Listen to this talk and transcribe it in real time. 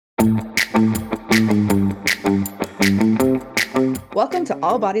Welcome to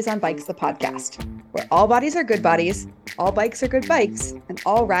All Bodies on Bikes, the podcast, where all bodies are good bodies, all bikes are good bikes, and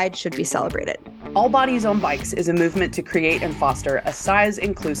all rides should be celebrated. All Bodies on Bikes is a movement to create and foster a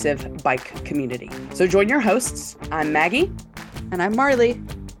size-inclusive bike community. So join your hosts, I'm Maggie. And I'm Marley.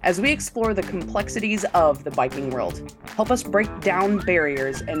 As we explore the complexities of the biking world, help us break down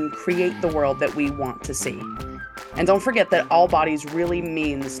barriers and create the world that we want to see. And don't forget that all bodies really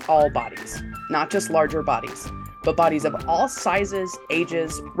means all bodies, not just larger bodies, but bodies of all sizes,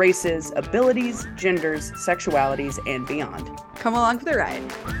 ages, races, abilities, genders, sexualities, and beyond. Come along for the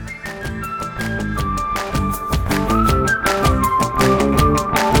ride.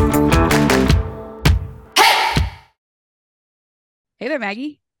 Hey there,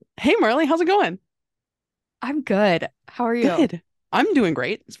 Maggie. Hey, Marley, how's it going? I'm good. How are you? Good. I'm doing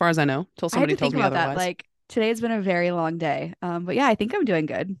great, as far as I know, till somebody tells me otherwise. Like, today's been a very long day. But yeah, I think I'm doing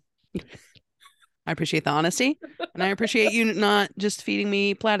good. I appreciate the honesty, and I appreciate you not just feeding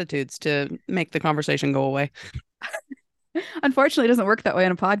me platitudes to make the conversation go away. Unfortunately, it doesn't work that way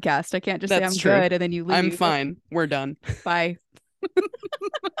on a podcast. I can't just say I'm good and then you leave. I'm fine. We're done. Bye.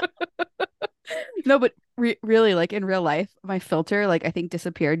 No, but really, like in real life, my filter, like I think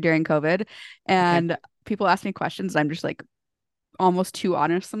disappeared during COVID, and people ask me questions. And I'm just like almost too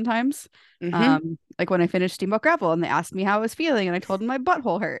honest sometimes. Like when I finished Steamboat Gravel and they asked me how I was feeling and I told them my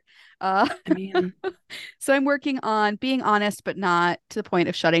butthole hurt. So I'm working on being honest, but not to the point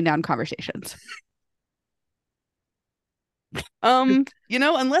of shutting down conversations.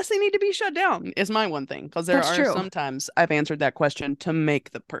 Unless they need to be shut down is my one thing, because there are sometimes I've answered that question to make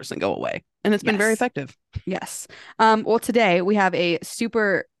the person go away, and it's been very effective. Yes. Well, today we have a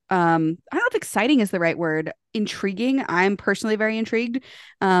super I don't know if exciting is the right word. Intriguing. I'm personally very intrigued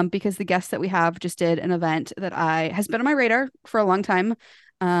because the guest that we have just did an event that has been on my radar for a long time.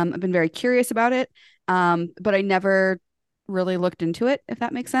 I've been very curious about it, but I never really looked into it, if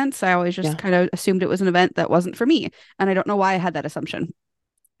that makes sense. I always just kind of assumed it was an event that wasn't for me, and I don't know why I had that assumption.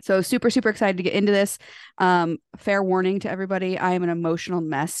 So super, super excited to get into this. Fair warning to everybody, I am an emotional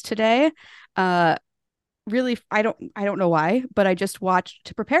mess today. Really, I don't know why, but I just watched,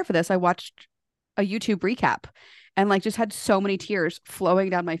 to prepare for this, I watched a YouTube recap and like just had so many tears flowing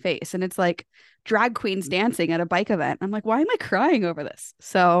down my face. And it's like drag queens dancing at a bike event. I'm like, why am I crying over this?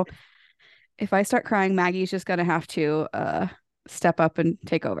 So if I start crying, Maggie's just going to have to step up and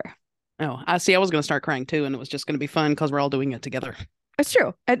take over. Oh, I see. I was going to start crying too, and it was just going to be fun because we're all doing it together. It's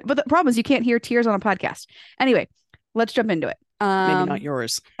true. But the problem is you can't hear tears on a podcast. Anyway, let's jump into it. Maybe not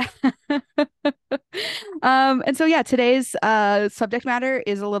yours. And so, yeah, today's subject matter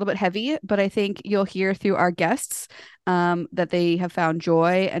is a little bit heavy, but I think you'll hear through our guests that they have found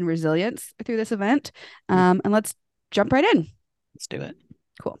joy and resilience through this event. And let's jump right in. Let's do it.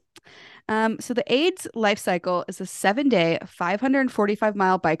 Cool. So the AIDS LifeCycle is a 7-day,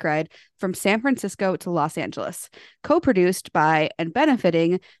 545-mile bike ride from San Francisco to Los Angeles, co-produced by and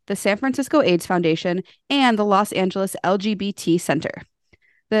benefiting the San Francisco AIDS Foundation and the Los Angeles LGBT Center.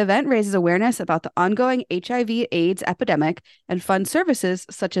 The event raises awareness about the ongoing HIV/AIDS epidemic and funds services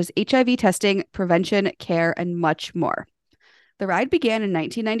such as HIV testing, prevention, care, and much more. The ride began in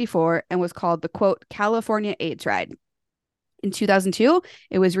 1994 and was called the, quote, California AIDS Ride. In 2002,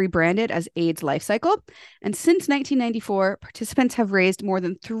 it was rebranded as AIDS LifeCycle, and since 1994, participants have raised more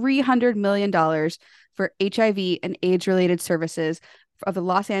than $300 million for HIV and AIDS-related services of the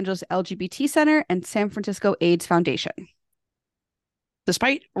Los Angeles LGBT Center and San Francisco AIDS Foundation.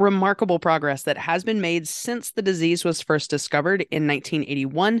 Despite remarkable progress that has been made since the disease was first discovered in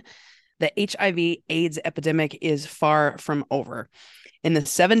 1981, the HIV/AIDS epidemic is far from over. In the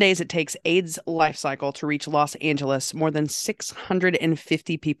 7 days it takes AIDS LifeCycle to reach Los Angeles, more than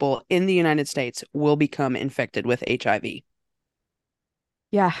 650 people in the United States will become infected with HIV.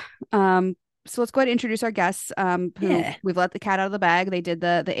 Yeah. So let's go ahead and introduce our guests. We've let the cat out of the bag. They did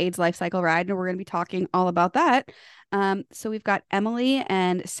the AIDS LifeCycle ride, and we're going to be talking all about that. So we've got Emily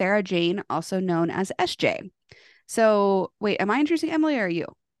and Sarah Jane, also known as SJ. So wait, am I introducing Emily or are you?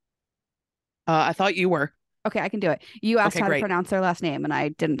 I thought you were. Okay, I can do it. You asked how to pronounce their last name, and I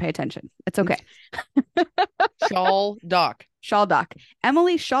didn't pay attention. It's okay. Schaldach. Schaldach.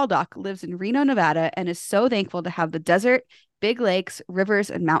 Emily Schaldach lives in Reno, Nevada, and is so thankful to have the desert, big lakes, rivers,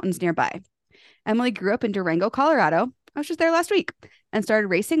 and mountains nearby. Emily grew up in Durango, Colorado. I was just there last week, and started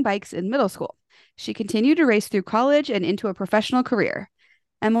racing bikes in middle school. She continued to race through college and into a professional career.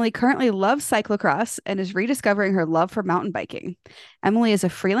 Emily currently loves cyclocross and is rediscovering her love for mountain biking. Emily is a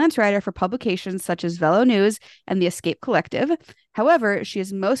freelance writer for publications such as Velo News and the Escape Collective. However, she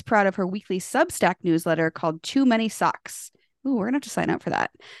is most proud of her weekly Substack newsletter called Too Many Socks. Ooh, we're gonna have to sign up for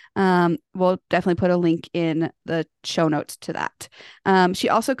that. We'll definitely put a link in the show notes to that. She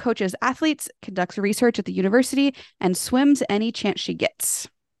also coaches athletes, conducts research at the university, and swims any chance she gets.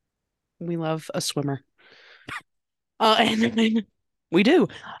 We love a swimmer. And then we do.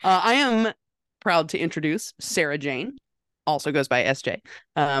 I am proud to introduce Sarah Jane, also goes by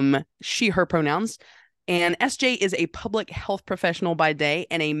SJ. She, her pronouns. And SJ is a public health professional by day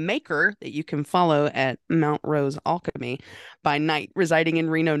and a maker that you can follow at Mount Rose Alchemy by night, residing in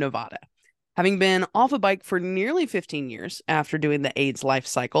Reno, Nevada. Having been off a bike for nearly 15 years after doing the AIDS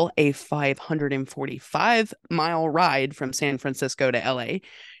LifeCycle, a 545-mile ride from San Francisco to LA,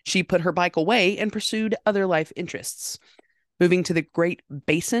 she put her bike away and pursued other life interests. Moving to the Great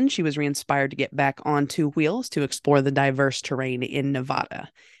Basin, she was re-inspired to get back on two wheels to explore the diverse terrain in Nevada.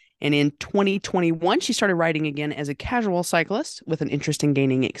 And in 2021, she started riding again as a casual cyclist with an interest in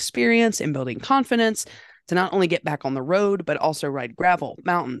gaining experience and building confidence to not only get back on the road, but also ride gravel,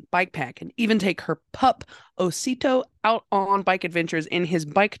 mountain, bike pack, and even take her pup, Osito, out on bike adventures in his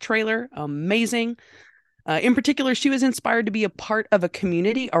bike trailer. Amazing. In particular, she was inspired to be a part of a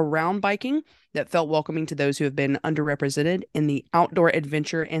community around biking that felt welcoming to those who have been underrepresented in the outdoor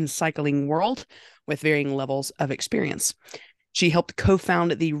adventure and cycling world with varying levels of experience. She helped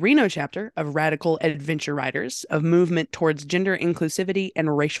co-found the Reno chapter of Radical Adventure Riders, a movement towards gender inclusivity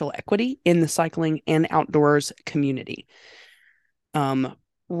and racial equity in the cycling and outdoors community.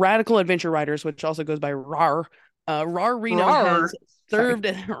 Radical Adventure Riders, which also goes by RAR, RAR Reno has served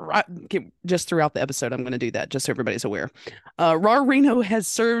just throughout the episode. I'm going to do that just so everybody's aware. RAR Reno has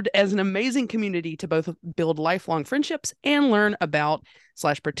served as an amazing community to both build lifelong friendships and learn about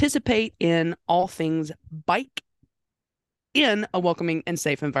 / participate in all things bike in a welcoming and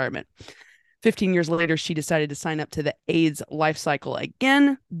safe environment. 15 years later, she decided to sign up to the AIDS LifeCycle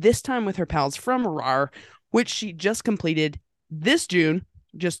again, this time with her pals from RAR, which she just completed this June,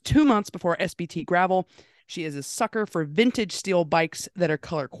 just 2 months before SBT Gravel. She is a sucker for vintage steel bikes that are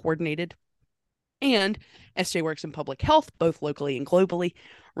color coordinated. And SJ works in public health, both locally and globally,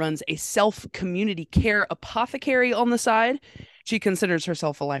 runs a self-community care apothecary on the side. She considers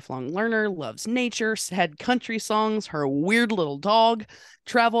herself a lifelong learner, loves nature, had country songs, her weird little dog,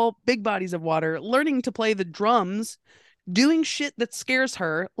 travel, big bodies of water, learning to play the drums, doing shit that scares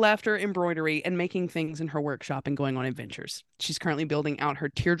her, laughter, embroidery, and making things in her workshop and going on adventures. She's currently building out her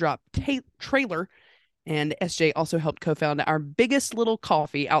teardrop trailer, and SJ also helped co-found our biggest little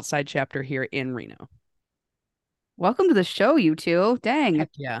coffee outside chapter here in Reno. Welcome to the show, you two. Dang.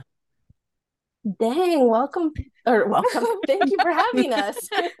 Heck yeah. Dang, welcome. Thank you for having us.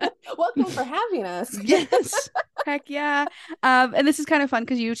 Welcome for having us. Yes. Heck yeah. And this is kind of fun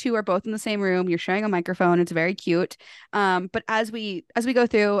because you two are both in the same room. You're sharing a microphone. It's very cute. But as we go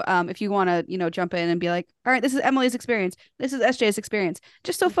through, if you want to, jump in and be like, all right, this is Emily's experience. This is SJ's experience,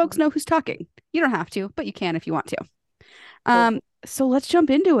 just so folks know who's talking. You don't have to, but you can if you want to. So let's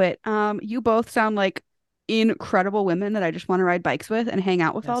jump into it. You both sound like incredible women that I just want to ride bikes with and hang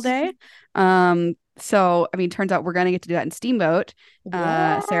out with all day. So I mean, turns out we're gonna get to do that in Steamboat.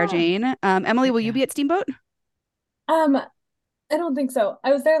 Sarah Jane. Emily, will you be at Steamboat? I don't think so.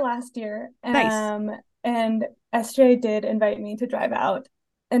 I was there last year. Nice. And SJ did invite me to drive out,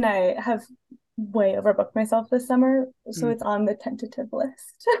 and I have way overbooked myself this summer, so it's on the tentative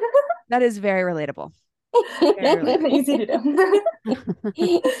list. That is very relatable. Easy to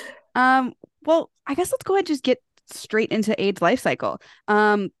do. Well, I guess let's go ahead and just get straight into AIDS LifeCycle.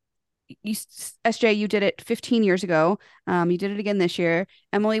 SJ, you did it 15 years ago. You did it again this year.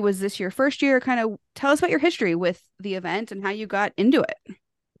 Emily, was this your first year? Kind of tell us about your history with the event and how you got into it.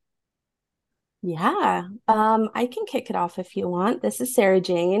 Yeah, I can kick it off if you want. This is Sarah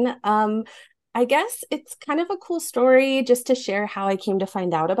Jane. I guess it's kind of a cool story just to share how I came to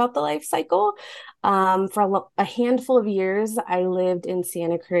find out about the LifeCycle. For a handful of years, I lived in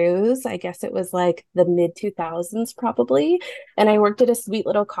Santa Cruz. I guess it was like the mid 2000s probably. And I worked at a sweet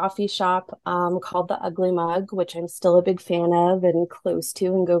little coffee shop called the Ugly Mug, which I'm still a big fan of and close to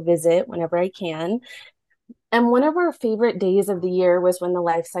and go visit whenever I can. And one of our favorite days of the year was when the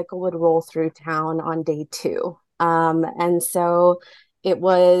LifeCycle would roll through town on day 2. And so it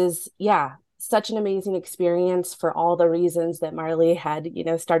was, such an amazing experience for all the reasons that Marley had,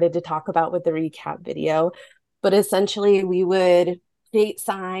 started to talk about with the recap video. But essentially, we would create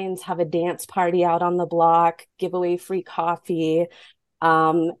signs, have a dance party out on the block, give away free coffee.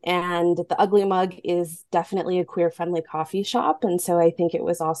 And the Ugly Mug is definitely a queer-friendly coffee shop. And so I think it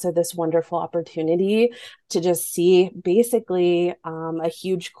was also this wonderful opportunity to just see basically a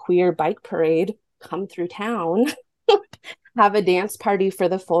huge queer bike parade come through town. Have a dance party for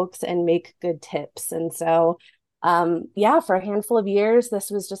the folks and make good tips. And so Yeah, for a handful of years, this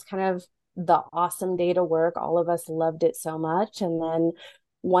was just kind of the awesome day to work. All of us loved it so much. And then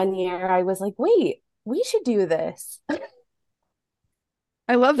one year I was like, wait, we should do this.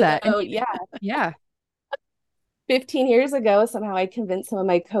 I love that. And So yeah, yeah. 15 years ago, somehow I convinced some of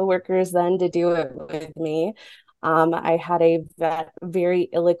my coworkers then to do it with me. I had a very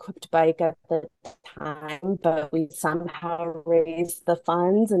ill-equipped bike at the time, but we somehow raised the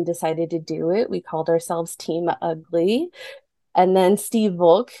funds and decided to do it. We called ourselves Team Ugly. And then Steve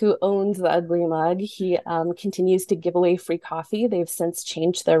Volk, who owns the Ugly Mug, he continues to give away free coffee. They've since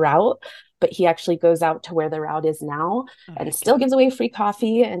changed their route, but he actually goes out to where the route is now and still gives away free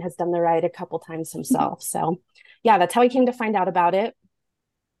coffee and has done the ride a couple times himself. So yeah, that's how I came to find out about it.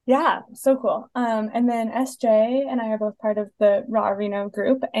 Yeah, so cool. And then SJ and I are both part of the Raw Reno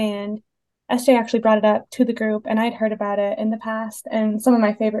group, and SJ actually brought it up to the group, and I'd heard about it in the past, and some of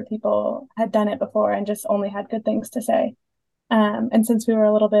my favorite people had done it before and just only had good things to say. And since we were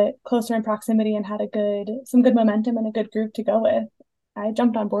a little bit closer in proximity and had some good momentum and a good group to go with, I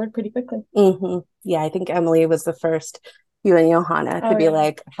jumped on board pretty quickly. Mm-hmm. Yeah, I think Emily was the first, you and Johanna to be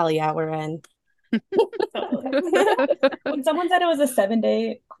like, hell yeah, we're in. When someone said it was a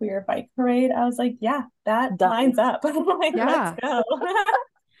 7-day queer bike parade, I was like, yeah, that lines up. Like, Yeah. let's go.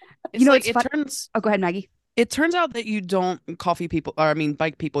 It's like Oh, go ahead, Maggie. It turns out that you don't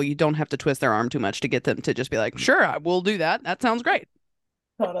bike people, you don't have to twist their arm too much to get them to just be like, sure, I will do that. That sounds great.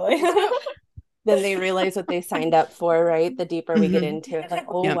 Totally. Then they realize what they signed up for, right? The deeper we get into it, like,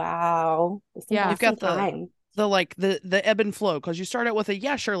 oh, wow. You've got the ebb and flow, because you start out with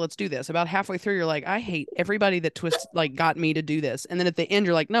yeah, sure, let's do this. About halfway through, you're like, I hate everybody that got me to do this. And then at the end,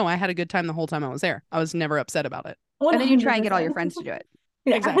 you're like, no, I had a good time the whole time I was there. I was never upset about it. 100%. And then you try and get all your friends to do it.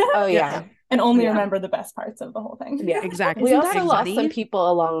 Yeah. Exactly. Oh yeah. And only remember the best parts of the whole thing. Yeah, exactly. We also lost some people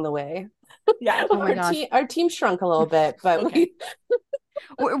along the way. Yeah. Oh my gosh. Our team shrunk a little bit, but okay.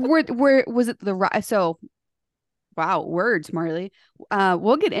 where was it so wow, words, Marley.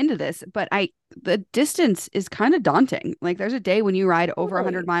 We'll get into this, but the distance is kind of daunting. Like there's a day when you ride over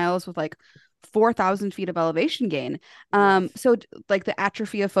 100 miles with like 4,000 feet of elevation gain. So like the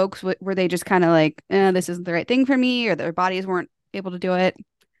atrophy of folks, were they just kind of like, this isn't the right thing for me, or their bodies weren't able to do it?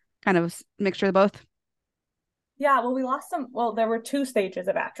 Kind of a mixture of both. Yeah, well, we lost some. Well, there were 2 stages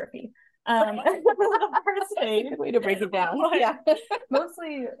of atrophy. The first stage, way to break it down. Yeah,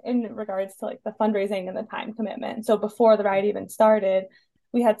 mostly in regards to like the fundraising and the time commitment. So before the ride even started,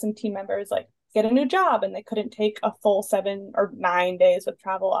 we had some team members like get a new job and they couldn't take a full 7 or 9 days of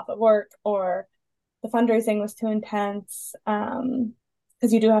travel off of work, or the fundraising was too intense.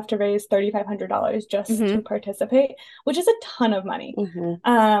 Because you do have to raise $3,500 just to participate, which is a ton of money.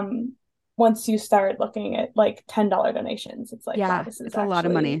 Once you start looking at like $10 donations, it's like, wow, this is a lot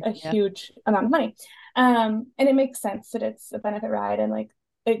of money, a huge amount of money. And it makes sense that it's a benefit ride and like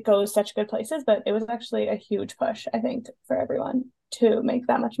it goes such good places, but it was actually a huge push, I think, for everyone to make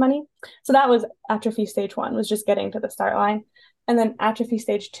that much money. So that was atrophy stage 1, was just getting to the start line. And then atrophy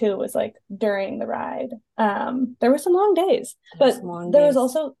stage 2 was like during the ride. There were some long days, but there was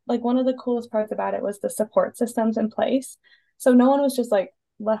also like one of the coolest parts about it was the support systems in place. So no one was just like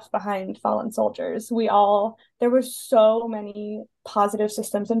left behind fallen soldiers. There were so many positive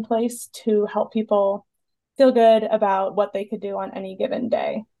systems in place to help people feel good about what they could do on any given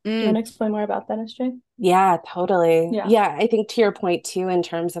day. Do you want to explain more about that, SJ? Yeah, totally. Yeah, I think to your point too, in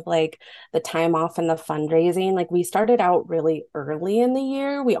terms of like the time off and the fundraising, like we started out really early in the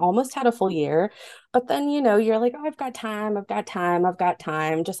year. We almost had a full year, but then, you're like, oh, I've got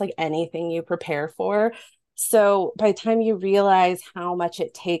time, just like anything you prepare for. So by the time you realize how much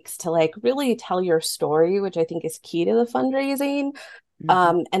it takes to like really tell your story, which I think is key to the fundraising,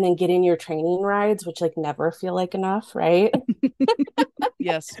 and then get in your training rides, which like never feel like enough, right?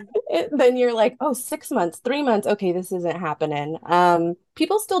 Yes. Then you're like, oh, 6 months, 3 months. Okay, this isn't happening.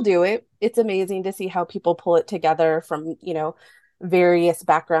 People still do it. It's amazing to see how people pull it together from, various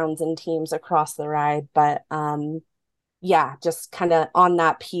backgrounds and teams across the ride. But yeah, just kind of on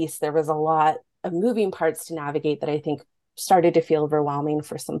that piece, there was a lot of moving parts to navigate that I think started to feel overwhelming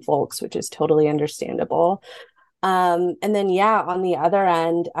for some folks, which is totally understandable. And then, yeah, on the other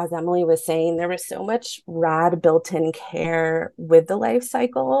end, as Emily was saying, there was so much rad built-in care with the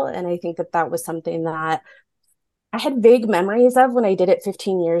LifeCycle. And I think that was something that I had vague memories of when I did it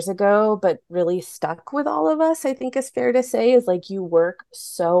 15 years ago, but really stuck with all of us, I think is fair to say, is like you work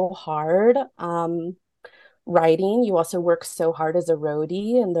so hard riding. You also work so hard as a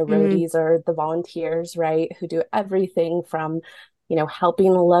roadie, and the roadies are the volunteers, right, who do everything from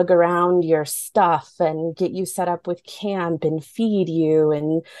helping lug around your stuff and get you set up with camp and feed you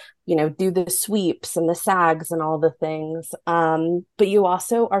and, do the sweeps and the sags and all the things. But you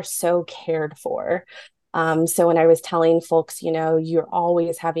also are so cared for. So when I was telling folks, you're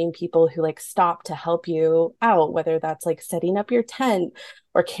always having people who like stop to help you out, whether that's like setting up your tent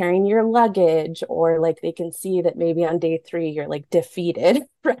or carrying your luggage, or like they can see that maybe on day 3 you're like defeated,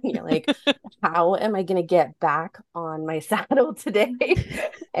 right? And you're like, how am I going to get back on my saddle today?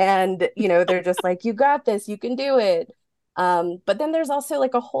 And, they're just like, you got this, you can do it. But then there's also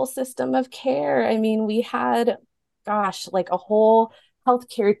like a whole system of care. I mean, we had, gosh, like a whole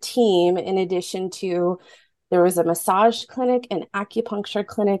healthcare team, in addition to there was a massage clinic, an acupuncture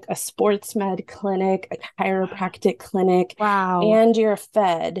clinic, a sports med clinic, a chiropractic clinic. Wow. And you're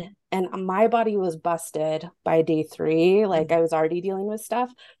fed. And my body was busted by day 3. Like I was already dealing with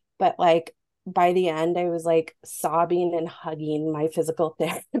stuff, but like by the end, I was like sobbing and hugging my physical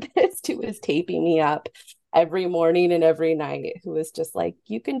therapist who was taping me up every morning and every night, who was just like,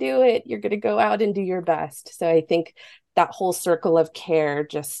 you can do it. You're going to go out and do your best. So I think that whole circle of care,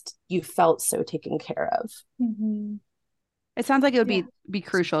 just you felt so taken care of. Mm-hmm. It sounds like it would be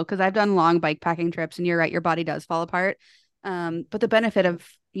crucial, because I've done long bike packing trips, and you're right, your body does fall apart. But the benefit of,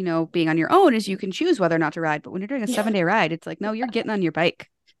 being on your own is you can choose whether or not to ride. But when you're doing a 7-day ride, it's like, no, you're getting on your bike.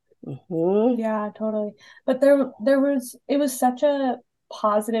 Mm-hmm. Yeah, totally. But it was such a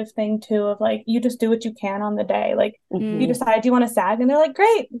positive thing too, of like, you just do what you can on the day. Like you decide you want to sag, and they're like,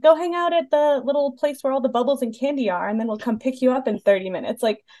 great, go hang out at the little place where all the bubbles and candy are, and then we'll come pick you up in 30 minutes.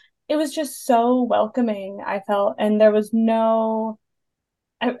 Like it was just so welcoming, I felt. And there was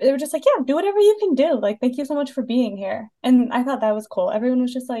they were just like, yeah, do whatever you can do. Like, thank you so much for being here. And I thought that was cool. Everyone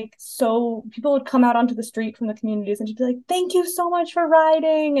was just like, so people would come out onto the street from the communities and just be like, thank you so much for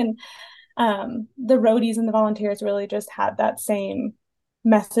riding. And the roadies and the volunteers really just had that same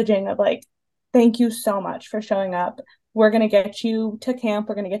messaging of like, thank you so much for showing up. We're going to get you to camp.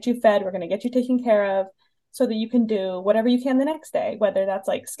 We're going to get you fed. We're going to get you taken care of so that you can do whatever you can the next day, whether that's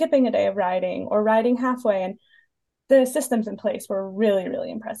like skipping a day of riding or riding halfway. And the systems in place were really,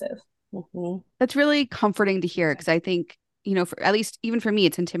 really impressive. That's really comforting to hear, because I think, at least even for me,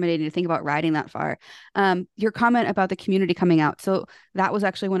 it's intimidating to think about riding that far. Your comment about the community coming out. So that was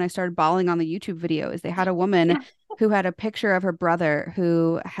actually when I started bawling on the YouTube video, is they had a woman who had a picture of her brother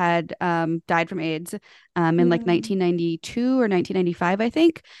who had died from AIDS in like 1992 or 1995, I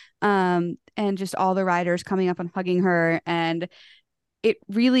think. And just all the riders coming up and hugging her. And it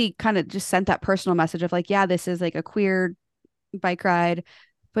really kind of just sent that personal message of like, yeah, this is like a queer bike ride,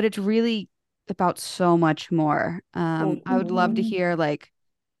 but it's really about so much more. I would love to hear like,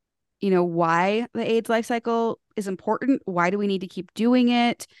 why the AIDS life cycle is important. Why do we need to keep doing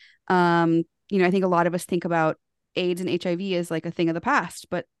it? I think a lot of us think about AIDS and HIV as like a thing of the past,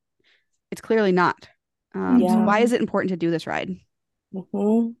 but it's clearly not. So why is it important to do this ride?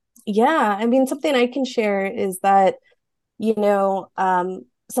 Yeah, I mean, something I can share is that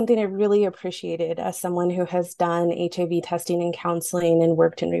something I really appreciated as someone who has done HIV testing and counseling and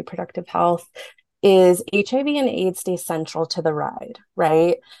worked in reproductive health is HIV and AIDS stay central to the ride,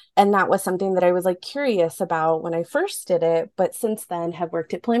 right? And that was something that I was like curious about when I first did it, but since then have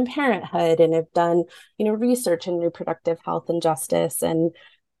worked at Planned Parenthood and have done, research in reproductive health and justice and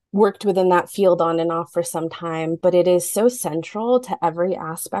worked within that field on and off for some time. But it is so central to every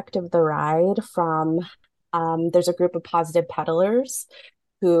aspect of the ride. From there's a group of positive peddlers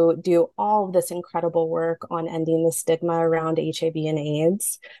who do all of this incredible work on ending the stigma around HIV and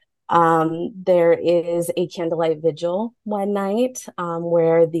AIDS. There is a candlelight vigil one night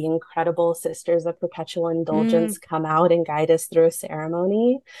where the incredible Sisters of Perpetual Indulgence come out and guide us through a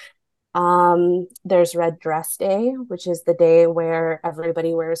ceremony. There's Red Dress Day, which is the day where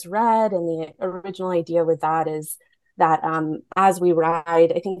everybody wears red. And the original idea with that is that as we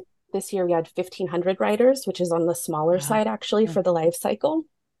ride, I think this year we had 1,500 riders, which is on the smaller side actually for the LifeCycle.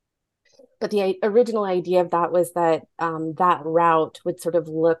 But the original idea of that was that that route would sort of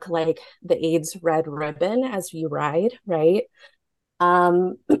look like the AIDS red ribbon as you ride, right?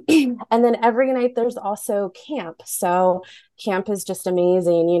 And then every night there's also camp. So camp is just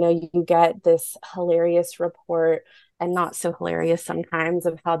amazing. You get this hilarious report, and not so hilarious sometimes,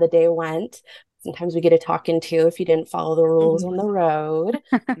 of how the day went. Sometimes we get a talking to if you didn't follow the rules on the road.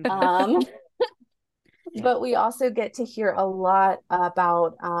 But we also get to hear a lot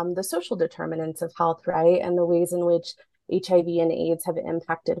about the social determinants of health, right? And the ways in which HIV and AIDS have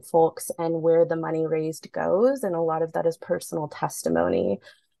impacted folks and where the money raised goes. And a lot of that is personal testimony.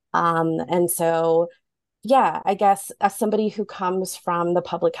 And so yeah, I guess as somebody who comes from the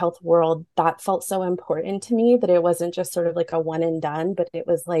public health world, that felt so important to me that it wasn't just sort of like a one and done, but it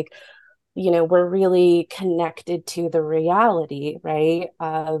was like, we're really connected to the reality, right,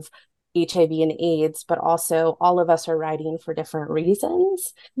 of HIV and AIDS, but also all of us are writing for different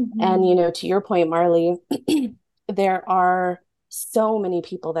reasons. And, to your point, Marley, there are so many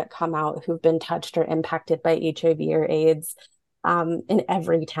people that come out who've been touched or impacted by HIV or AIDS in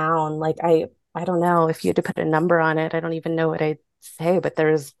every town. Like I don't know if you had to put a number on it. I don't even know what I'd say, but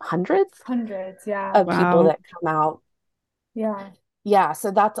there's Hundreds, yeah. of people Wow. that come out. Yeah. Yeah, so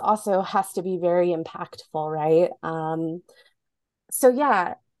that's also has to be very impactful, right? So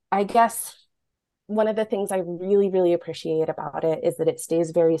yeah, I guess one of the things I really, really appreciate about it is that it stays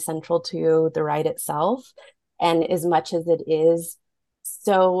very central to the ride itself. And as much as it is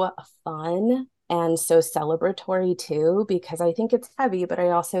so fun and so celebratory too, because I think it's heavy, but I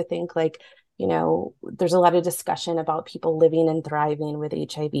also think like, there's a lot of discussion about people living and thriving with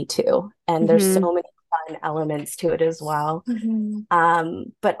HIV too. And there's so Hmm. many fun elements to it as well. Mm-hmm.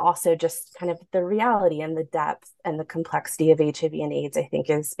 But also just kind of the reality and the depth and the complexity of HIV and AIDS, I think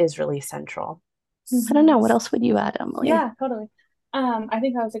is really central. I don't know. What else would you add, Emily? Yeah, totally. I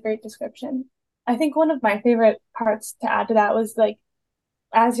think that was a great description. I think one of my favorite parts to add to that was like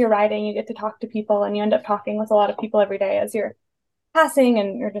as you're riding, you get to talk to people and you end up talking with a lot of people every day as you're passing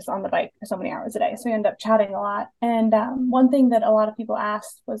and you're just on the bike for so many hours a day. So you end up chatting a lot. And one thing that a lot of people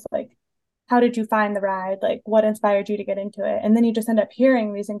asked was like, how did you find the ride? Like, what inspired you to get into it? And then you just end up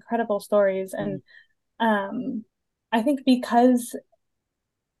hearing these incredible stories. And I think because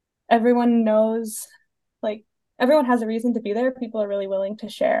everyone knows, like, everyone has a reason to be there, people are really willing to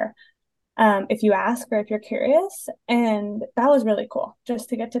share if you ask or if you're curious. And that was really cool just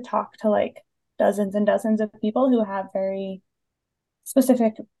to get to talk to like dozens and dozens of people who have very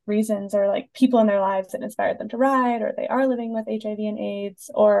specific reasons or like people in their lives that inspired them to ride, or they are living with HIV and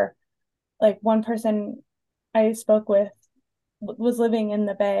AIDS, or like one person I spoke with was living in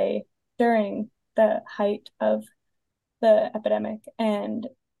the Bay during the height of the epidemic, and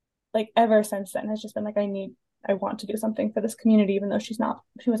like ever since then has just been like, I want to do something for this community, even though she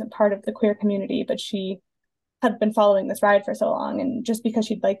wasn't part of the queer community, but she had been following this ride for so long, and just because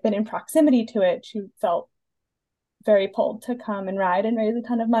she'd like been in proximity to it, she felt very pulled to come and ride and raise a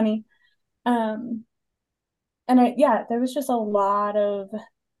ton of money. Um, and yeah, there was just a lot of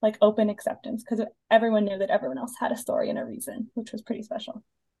like open acceptance because everyone knew that everyone else had a story and a reason, which was pretty special.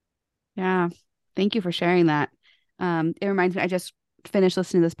 Yeah. Thank you for sharing that. It reminds me, I just finished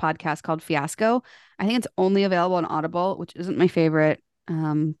listening to this podcast called Fiasco. I think it's only available on Audible, which isn't my favorite,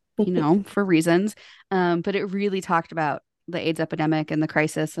 for reasons. But it really talked about the AIDS epidemic and the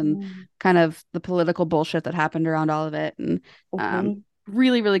crisis and kind of the political bullshit that happened around all of it. And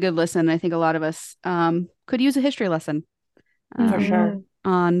really, really good listen. I think a lot of us could use a history lesson For sure.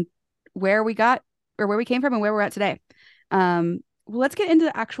 on where we came from and where we're at today. Well, let's get into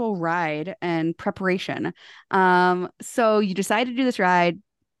the actual ride and preparation. So you decided to do this ride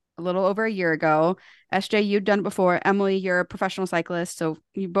a little over a year ago. SJ, you've done it before. Emily, you're a professional cyclist, so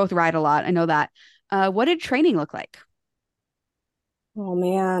you both ride a lot. I know that. What did training look like? Oh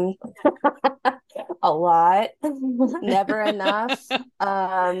man, a lot, never enough.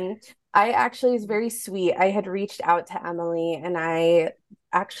 I actually was very sweet. I had reached out to Emily, and I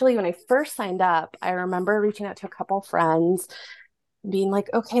actually, when I first signed up, I remember reaching out to a couple friends, being like,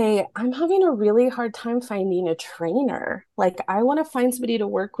 okay, I'm having a really hard time finding a trainer. Like, I want to find somebody to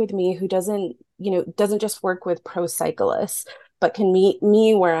work with me who doesn't just work with pro cyclists, but can meet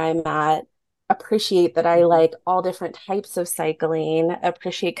me where I'm at, appreciate that I like all different types of cycling,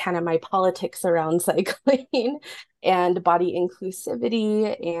 appreciate kind of my politics around cycling and body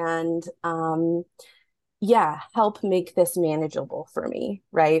inclusivity, and yeah, help make this manageable for me,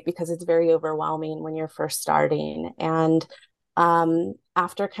 right? Because it's very overwhelming when you're first starting. And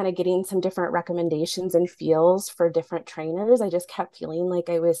after kind of getting some different recommendations and feels for different trainers, I just kept feeling like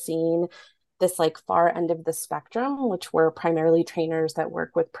I was seeing this like far end of the spectrum, which were primarily trainers that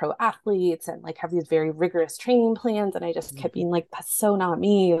work with pro athletes and like have these very rigorous training plans. And I just kept being like, that's so not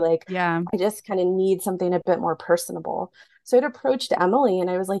me. Like, Yeah. I just kind of need something a bit more personable. So I'd approached Emily and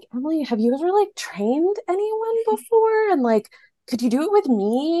I was like, Emily, have you ever like trained anyone before? And like, could you do it with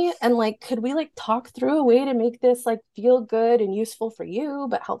me? And like, could we like talk through a way to make this like feel good and useful for you,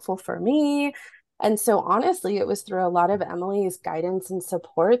 but helpful for me? And so honestly, it was through a lot of Emily's guidance and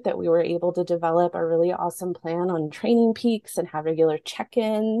support that we were able to develop a really awesome plan on training peaks and have regular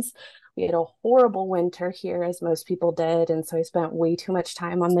check-ins. We had a horrible winter here, as most people did. And so I spent way too much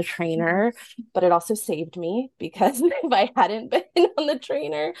time on the trainer, but it also saved me because if I hadn't been on the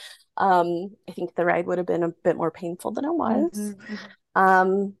trainer, I think the ride would have been a bit more painful than it was. Mhm.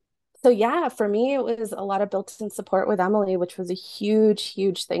 Um, so yeah, for me, it was a lot of built-in support with Emily, which was a huge,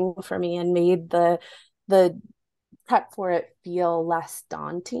 huge thing for me and made the prep for it feel less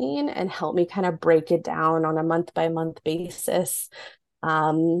daunting and help me kind of break it down on a month by month basis.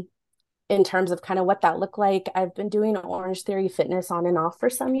 Um, in terms of kind of what that looked like, I've been doing Orange Theory Fitness on and off for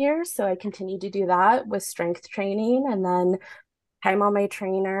some years. So I continue to do that with strength training and then time on my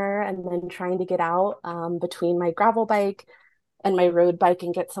trainer and then trying to get out between my gravel bike and my road bike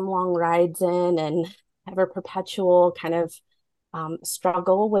and get some long rides in and have a perpetual kind of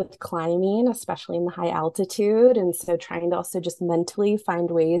struggle with climbing, especially in the high altitude. And so trying to also just mentally find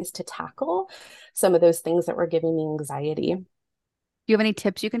ways to tackle some of those things that were giving me anxiety. Do you have any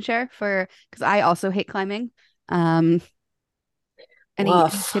tips you can share for, because I also hate climbing. Um, any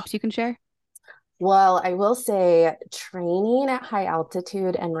Woof. tips you can share? Well, I will say training at high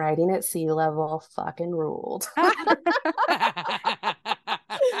altitude and riding at sea level fucking ruled. I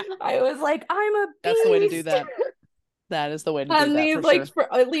was like, I'm a That's the way to do beast. that. That is the way to do On that these for like sure.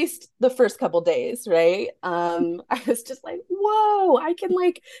 for at least the first couple days, right? I was just like, whoa, I can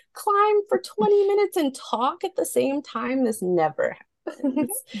like climb for 20 minutes and talk at the same time. This never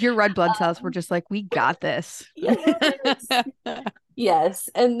happens. Your red blood cells were just like, we got this. Yes. Yes.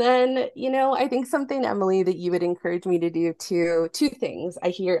 And then, I think something, Emily, that you would encourage me to do too, two things. I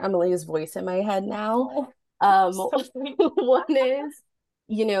hear Emily's voice in my head now. So sweet. One is,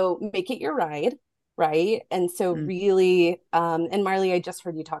 make it your ride, right? And so Mm. really, and Marley, I just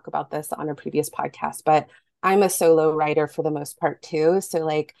heard you talk about this on a previous podcast, but I'm a solo rider for the most part too. So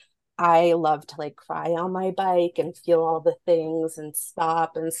like I love to like cry on my bike and feel all the things and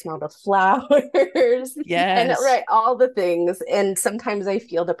stop and smell the flowers and Yes. right, all the things. And sometimes I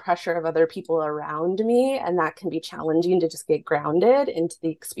feel the pressure of other people around me, and that can be challenging to just get grounded into the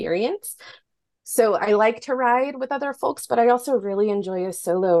experience. So I like to ride with other folks, but I also really enjoy a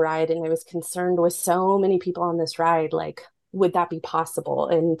solo ride. And I was concerned with so many people on this ride, like, would that be possible?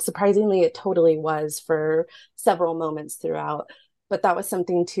 And surprisingly, it totally was for several moments throughout. But that was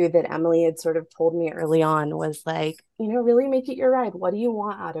something too that Emily had sort of told me early on was like, really make it your ride. What do you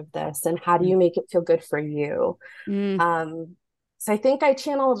want out of this? And how do Mm. you make it feel good for you? Mm, Um, so I think I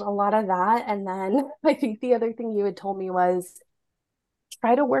channeled a lot of that. And then I think the other thing you had told me was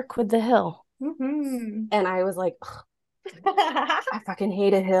try to work with the hill. Mm-hmm. And I was like, I fucking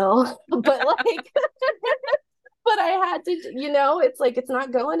hate a hill. But like, but I had to, it's like it's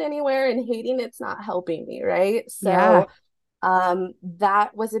not going anywhere and hating it's not helping me, right? yeah. So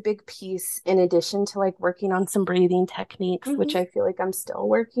that was a big piece in addition to like working on some breathing techniques, which I feel like I'm still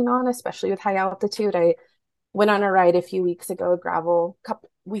working on, especially with high altitude. I went on a ride a few weeks ago, a gravel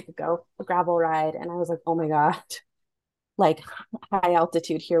ride, and I was like, oh my God, like high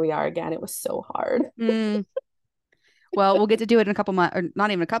altitude, here we are again. It was so hard. Mm. Well, we'll get to do it in a couple months, or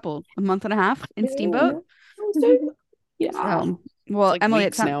not even a month and a half in Steamboat. Yeah. So, It's well, like Emily,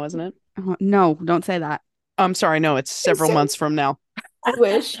 weeks now, isn't it? no, don't say that. I'm sorry. No, it's several months from now. I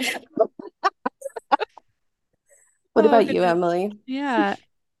wish. What Oh, about you, goodness. Emily? Yeah.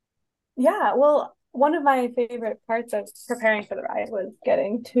 Yeah, well, one of my favorite parts of preparing for the ride was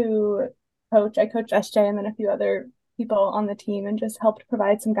getting to coach. I coached SJ and then a few other people on the team and just helped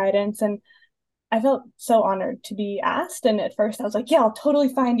provide some guidance. And I felt so honored to be asked. And at first I was like, yeah, I'll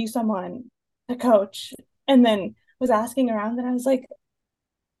totally find you someone to coach. And then was asking around and I was like,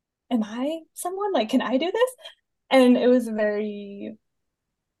 am I someone? Like, can I do this? And it was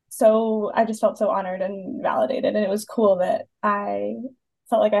I just felt so honored and validated. And it was cool that I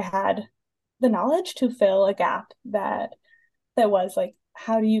felt like I had the knowledge to fill a gap that was like,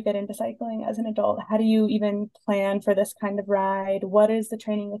 how do you get into cycling as an adult? How do you even plan for this kind of ride? What is the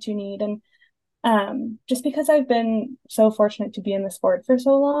training that you need? And just because I've been so fortunate to be in the sport for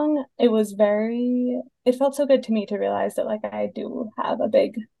so long, it felt so good to me to realize that like I do have a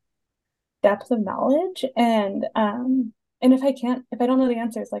big depth of knowledge and if I don't know the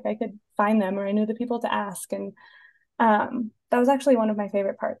answers, like I could find them or I knew the people to ask. And that was actually one of my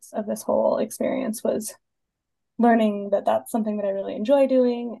favorite parts of this whole experience was learning that that's something that I really enjoy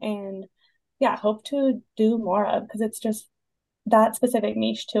doing and yeah, hope to do more of because it's just that specific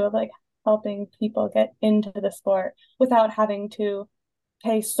niche too of like helping people get into the sport without having to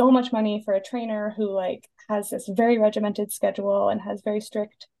pay so much money for a trainer who like has this very regimented schedule and has very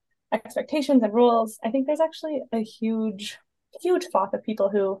strict expectations and rules. I think there's actually a huge swath of people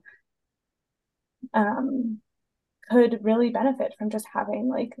who um, could really benefit from just having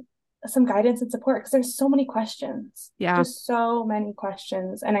like some guidance and support because there's so many questions, Yeah. just so many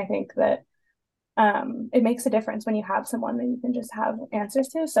questions. And I think that it makes a difference when you have someone that you can just have answers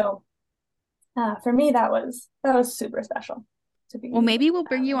to. So For me, that was super special to be. Well, maybe we'll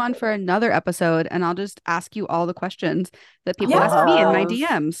bring you on for another episode and I'll just ask you all the questions that people Yes. ask me in my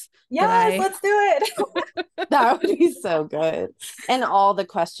DMs. Yes, let's do it. That would be so good. And all the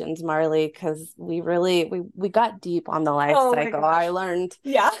questions, Marley, because we got deep on the life cycle. I learned.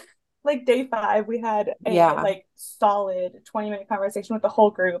 Yeah. Like day 5, we had a like solid 20-minute conversation with the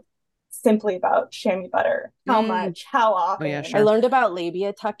whole group simply about chamois butter. How much, how often. Oh, yeah, sure. I learned about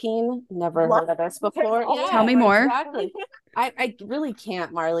labia tucking. Never heard of this before. Tell me more. Exactly. I really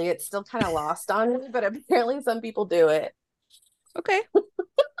can't, Marley. It's still kind of lost on me, but apparently some people do it. Okay.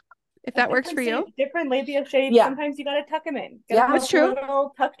 If that works for you. Different labia shapes. Yeah. Sometimes you got to tuck them in. That's true. A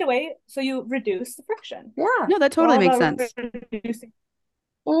little tucked away so you reduce the friction. Yeah. No, that totally makes sense.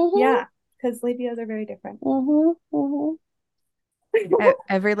 Yeah, because labias are very different.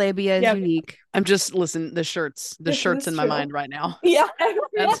 Every labia is unique. I'm just the shirts in my mind right now. Yeah.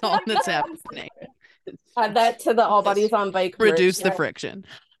 That's all that's happening. Add that to the All Bodies on Bike. Reduce the friction.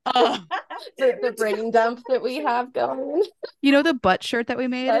 The brain dump that we have going. You know the butt shirt that we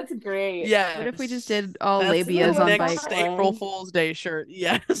made? That's great. Yeah. What if we just did all labias on bike? April Fool's Day shirt.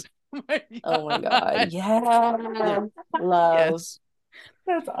 Yes. Oh my God. Yeah. Love. Yes.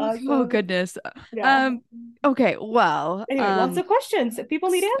 That's awesome. Oh goodness. Yeah. Okay, well. Anyway, lots of questions.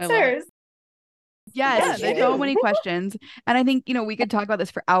 People need answers. Yes, there's so many questions. And I think, we could talk about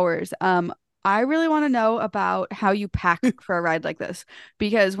this for hours. I really want to know about how you pack for a ride like this,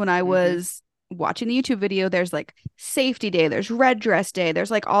 because when I was watching the YouTube video, there's like safety day, there's red dress day,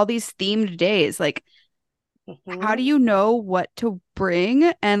 there's like all these themed days. Like, how do you know what to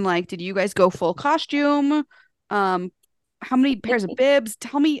bring? And like, did you guys go full costume? How many pairs of bibs?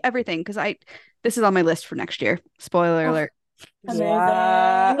 Tell me everything, because this is on my list for next year. Spoiler alert.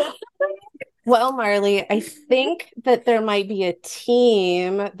 Yeah. Well, Marley, I think that there might be a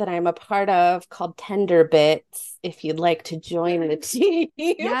team that I'm a part of called Tender Bits, if you'd like to join the team.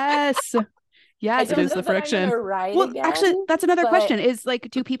 Yes. Yes. Reduce the friction. Well, again, actually, that's another question is like,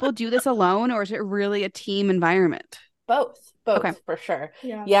 do people do this alone, or is it really a team environment? Both, okay. For sure.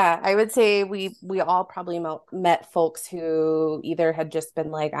 Yeah, I would say we all probably met folks who either had just been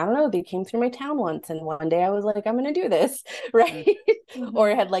like, I don't know, they came through my town once and one day I was like, I'm going to do this, right?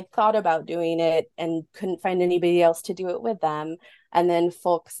 Or had like thought about doing it and couldn't find anybody else to do it with them. And then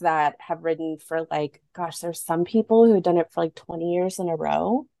folks that have ridden for like, gosh, there's some people who have done it for like 20 years in a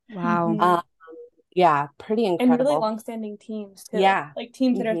row. Wow. Yeah, pretty incredible. And really long-standing teams too. Yeah. Like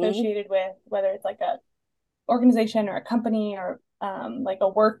teams that are associated with, whether it's like a organization or a company or like a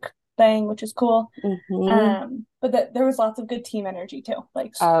work thing, which is cool. But there was lots of good team energy too.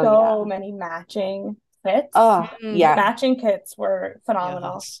 Like many matching kits. Matching kits were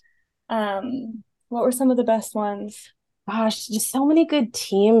phenomenal. Yes. What were some of the best ones? Gosh, just so many good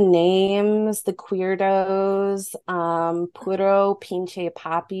team names. The Queerdos, Puro Pinche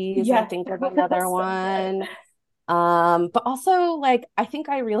Poppies, I think is another one. But also, like, I think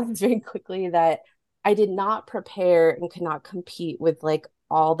I realized very quickly that I did not prepare and could not compete with like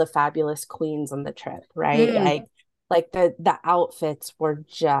all the fabulous queens on the trip, right? Like the outfits were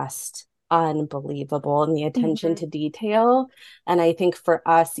just unbelievable, and the attention to detail. And I think for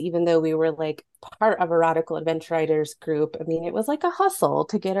us, even though we were like part of a Radical Adventure Riders group, I mean, it was like a hustle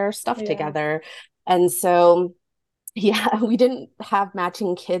to get our stuff together. And so, we didn't have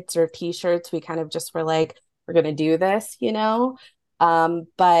matching kits or t-shirts. We kind of just were like, we're going to do this,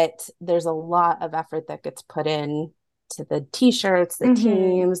 but there's a lot of effort that gets put in to the t-shirts, the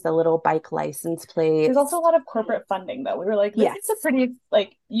teams, the little bike license plates. There's also a lot of corporate funding though. We were like, this is a pretty,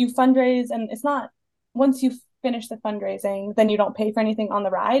 like, you fundraise, and it's not, once you finish the fundraising, then you don't pay for anything on the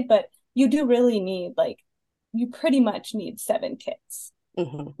ride, but you do really need, like, you pretty much need 7 kits,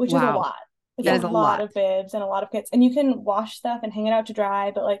 which is a lot. That is a lot of bibs and a lot of kits, and you can wash stuff and hang it out to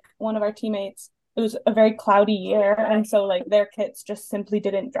dry, but like one of our teammates, it was a very cloudy year, and so like their kits just simply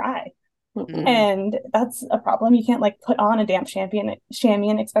didn't dry. And that's a problem. You can't like put on a damp chamois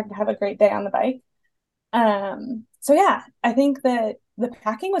and expect to have a great day on the bike. So yeah, I think that the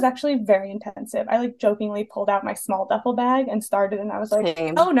packing was actually very intensive. I like jokingly pulled out my small duffel bag and started, and I was like,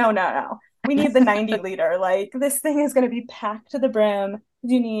 oh no. We need the 90 liter. Like, this thing is going to be packed to the brim.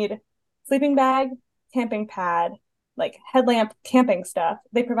 You need sleeping bag, camping pad, like headlamp, camping stuff.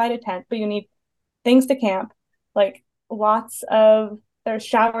 They provide a tent, but you need things to camp, like there's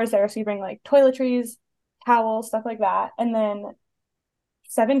showers there, so you bring like toiletries, towels, stuff like that, and then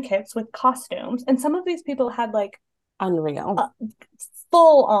 7 kits with costumes. And some of these people had like unreal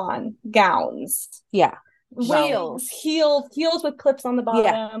full on gowns, heels with clips on the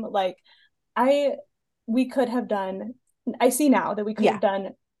bottom. Like, we could have done, I see now that we could have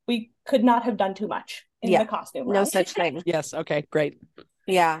done, we could not have done too much in the costume round. No such thing. Yes. Okay, great.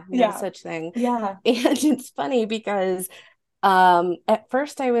 Yeah, no such thing. Yeah. And it's funny because at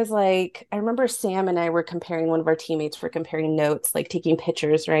first I was like, I remember Sam and I were comparing, one of our teammates were comparing notes, like taking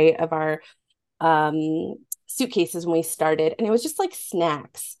pictures, right, of our suitcases when we started, and it was just like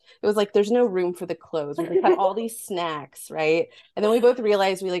snacks. It was like there's no room for the clothes. We had all these snacks, right? And then we both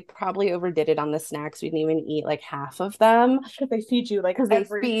realized we like probably overdid it on the snacks. We didn't even eat like half of them. Because they feed you like because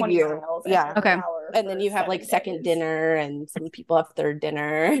every 20 miles. Yeah. Okay. And then you have like second dinner, and some people have third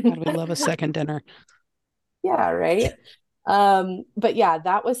dinner. God, we love a second dinner. Yeah, right. But yeah,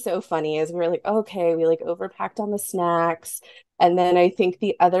 that was so funny as we were like, okay, we like overpacked on the snacks. And then I think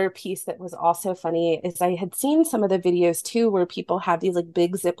the other piece that was also funny is I had seen some of the videos too where people had these like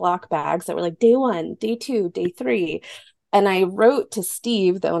big Ziploc bags that were like day 1, day 2, day 3. And I wrote to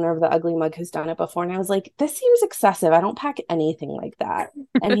Steve, the owner of the Ugly Mug, who's done it before, and I was like, this seems excessive. I don't pack anything like that.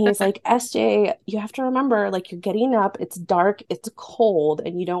 And he's like, SJ, you have to remember, like, you're getting up, it's dark, it's cold,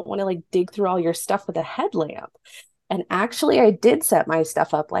 and you don't want to like dig through all your stuff with a headlamp. And actually, I did set my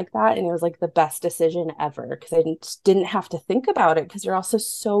stuff up like that. And it was like the best decision ever because I didn't have to think about it because you're also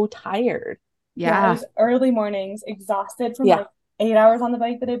so tired. Yeah. It was early mornings, exhausted from like 8 hours on the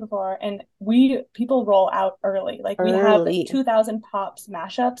bike the day before. And people roll out early. Like we have 2000 Pops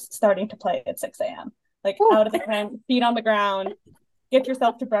mashups starting to play at 6 a.m. Like out of the tent, feet on the ground, get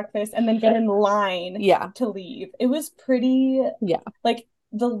yourself to breakfast, and then get in line to leave. It was pretty, like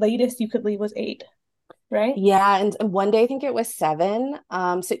the latest you could leave was 8. Right. Yeah. And one day I think it was 7.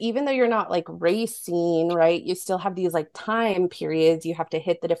 So even though you're not like racing, right, you still have these like time periods you have to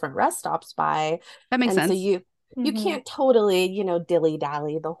hit the different rest stops by. That makes sense. So you can't totally,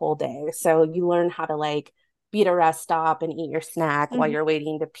 dilly-dally the whole day. So you learn how to like be at a rest stop and eat your snack while you're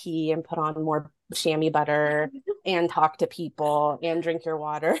waiting to pee and put on more chamois butter and talk to people and drink your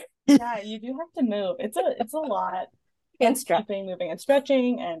water. Yeah, you do have to move. It's a lot. And stretching, moving and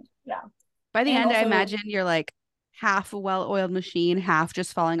stretching, and by the end, I imagine you're like half a well-oiled machine, half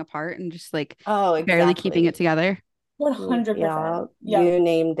just falling apart and just like barely keeping it together. 100%. Yeah, you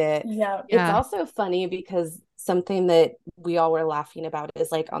named it. Yeah. It's also funny because something that we all were laughing about is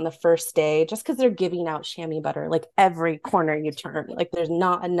like on the first day, just because they're giving out chamois butter, like every corner you turn, like there's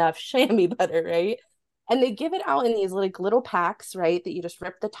not enough chamois butter, right? And they give it out in these like little packs, right? That you just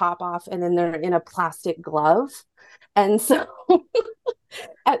rip the top off and then they're in a plastic glove. And so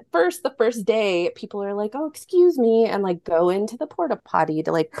at first, the first day, people are like, oh, excuse me, and like go into the porta potty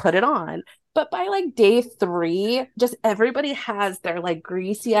to like put it on. But by like day 3, just everybody has their like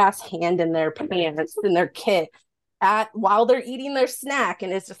greasy ass hand in their pants in their kit while they're eating their snack,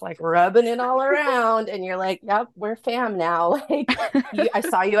 and it's just like rubbing it all around. And you're like, yep, we're fam now. Like I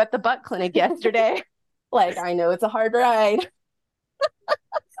saw you at the butt clinic yesterday. Like, I know it's a hard ride.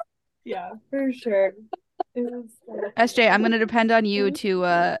 Yeah, for sure. SJ, I'm going to depend on you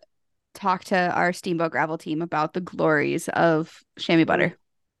to talk to our Steamboat Gravel team about the glories of chamois butter.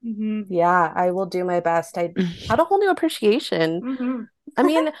 Yeah, I will do my best. I had a whole new appreciation. I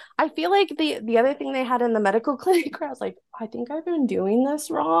mean, I feel like the other thing they had in the medical clinic where I was like, I think I've been doing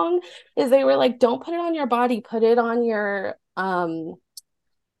this wrong, is they were like, don't put it on your body, put it on your on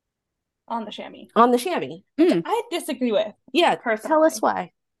the chamois. On the chamois. I disagree with. Yeah, personally. Tell us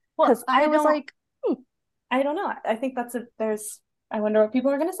why. Because I was like, I don't know. I think I wonder what people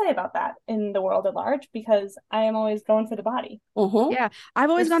are going to say about that in the world at large, because I am always going for the body. Yeah, I've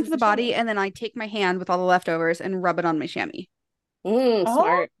always gone for the body, and then I take my hand with all the leftovers and rub it on my chamois.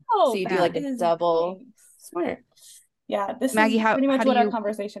 Smart. So you do like a double. Smart. Yeah, this Maggie, is pretty much what our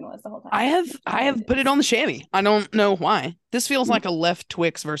conversation was the whole time. I have put it on the chamois. I don't know why. This feels like a left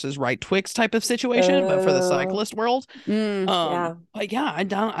Twix versus right Twix type of situation, but for the cyclist world. Yeah, I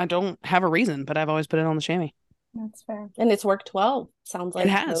don't have a reason, but I've always put it on the chamois. That's fair. And it's worked well. Sounds like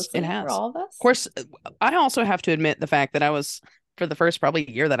it has for all of us. Of course, I also have to admit the fact that I was, for the first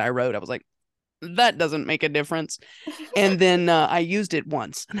probably year that I rode, I was like, that doesn't make a difference. And then I used it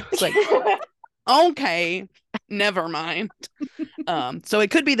once and I was like, okay, never mind. So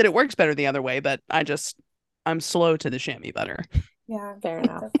it could be that it works better the other way, but I'm slow to the chamois butter. Yeah, fair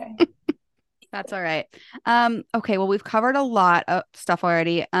enough. Okay. That's all right. Okay, well, we've covered a lot of stuff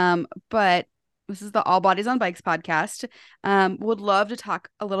already. But this is the All Bodies on Bikes podcast. Would love to talk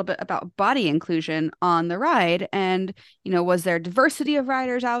a little bit about body inclusion on the ride. And, was there diversity of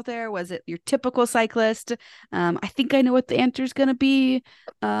riders out there? Was it your typical cyclist? I think I know what the answer is going to be.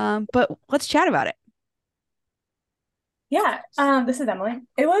 But let's chat about it. Yeah, this is Emily.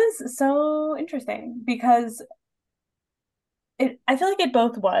 It was so interesting because I feel like it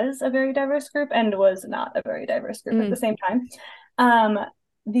both was a very diverse group and was not a very diverse group at the same time.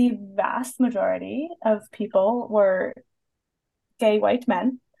 the vast majority of people were gay white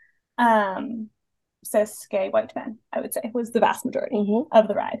men. Cis gay white men, I would say, was the vast majority of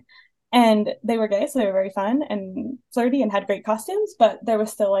the ride. And they were gay, so they were very fun and flirty and had great costumes, but there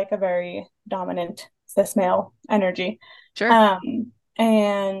was still like a very dominant cis male energy. Sure.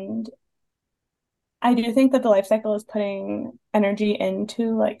 And I do think that the LifeCycle is putting energy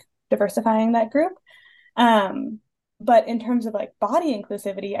into like diversifying that group. But in terms of like body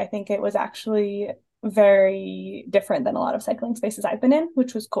inclusivity, I think it was actually very different than a lot of cycling spaces I've been in,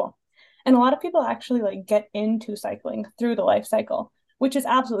 which was cool. And a lot of people actually like get into cycling through the LifeCycle, which is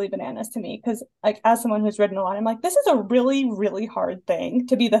absolutely bananas to me. Because like as someone who's ridden a lot, I'm like, this is a really, really hard thing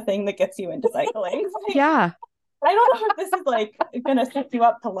to be the thing that gets you into cycling. Like, Yeah. I don't know if this is like gonna set you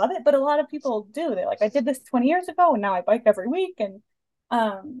up to love it, but a lot of people do. They're like, I did this 20 years ago and now I bike every week. And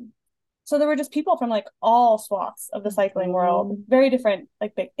so there were just people from like all swaths of the cycling world, very different,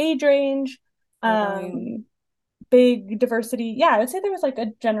 like big age range, big diversity. Yeah, I would say there was like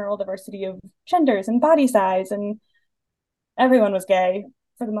a general diversity of genders and body size, and everyone was gay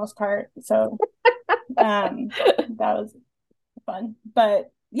for the most part. So that was fun.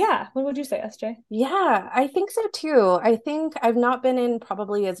 But yeah, what would you say, SJ? Yeah, I think so too. I think I've not been in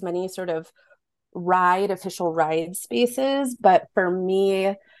probably as many sort of official ride spaces, but for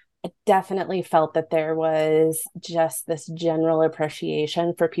me, I definitely felt that there was just this general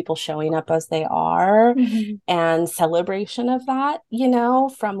appreciation for people showing up as they are and celebration of that,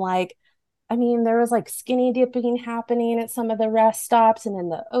 from like, I mean, there was like skinny dipping happening at some of the rest stops and in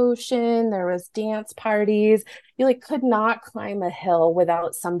the ocean. There was dance parties. You like could not climb a hill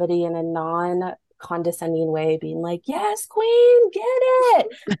without somebody in a non-condescending way being like, yes, queen, get it.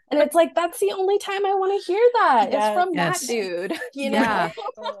 And it's like, that's the only time I want to hear that. It's from that dude, Yeah.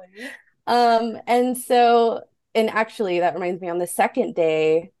 And so, and actually that reminds me, on the second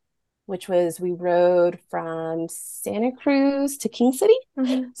day, which was we rode from Santa Cruz to King City.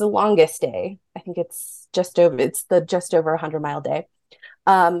 It's the longest day. I think it's just over 100-mile day.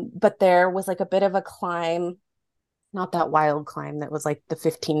 But there was like a bit of a climb, not that wild climb that was like the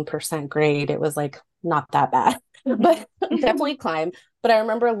 15% grade. It was like not that bad, but definitely climb. But I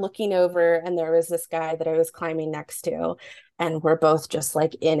remember looking over and there was this guy that I was climbing next to, and we're both just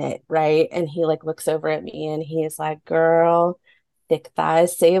like in it, right? And he like looks over at me and he's like, girl, thick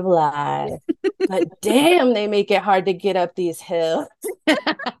thighs save lives. But damn, they make it hard to get up these hills. And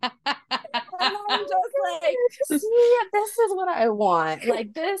I'm just like, yeah, this is what I want.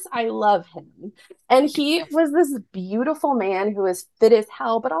 Like this, I love him. And he was this beautiful man who was fit as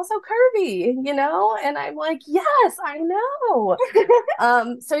hell, but also curvy, And I'm like, yes, I know.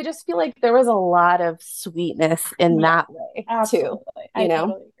 So I just feel like there was a lot of sweetness in that way, absolutely. too. I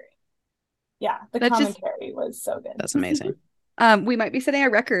totally agree. Yeah, the That's commentary was so good. That's amazing. We might be setting a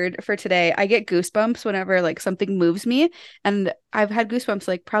record for today. I get goosebumps whenever like something moves me, and I've had goosebumps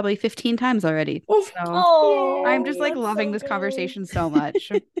like probably 15 times already. So I'm just like loving this conversation so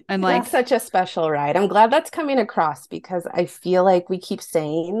much. And like That's such a special ride. I'm glad that's coming across because I feel like we keep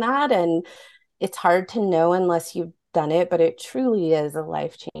saying that and it's hard to know unless you've done it, but it truly is a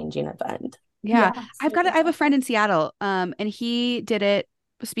life-changing event. Yeah. I have a friend in Seattle, and he did it.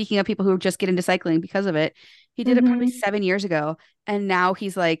 Speaking of people who just get into cycling because of it, he did it probably 7 years ago, and now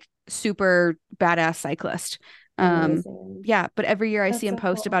he's like super badass cyclist. Yeah, but every year I see him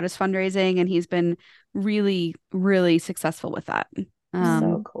post about his fundraising, and he's been really, really successful with that.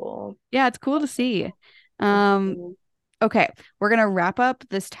 So cool. Yeah, it's cool to see. Okay, we're gonna wrap up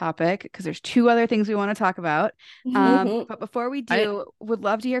this topic because there's two other things we want to talk about. But before we do, would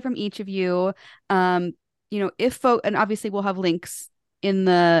love to hear from each of you. If folk, and obviously we'll have links in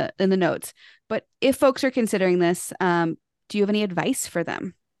the notes, but if folks are considering this, do you have any advice for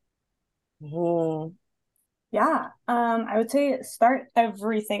them? Yeah, I would say start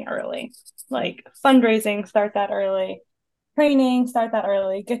everything early. Like fundraising, start that early. Training, start that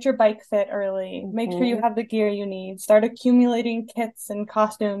early. Get your bike fit early. Make sure you have the gear you need. Start accumulating kits and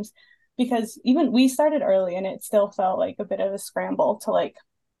costumes, because even we started early and it still felt like a bit of a scramble to like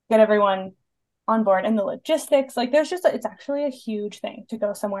get everyone on board, and the logistics. Like there's just it's actually a huge thing to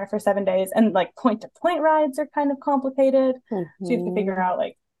go somewhere for 7 days, and like point to point rides are kind of complicated. So you have to figure out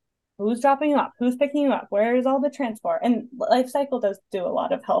like who's dropping you up, who's picking you up, where is all the transport, and LifeCycle does do a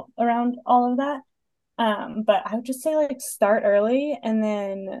lot of help around all of that. But I would just say like start early, and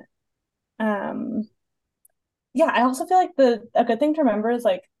then yeah, I also feel like a good thing to remember is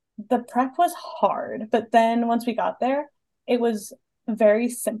like the prep was hard, but then once we got there, it was very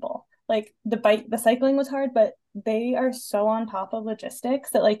simple. like the cycling was hard, but they are so on top of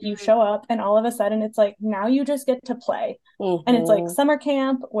logistics that like you show up and all of a sudden it's like now you just get to play. And it's like summer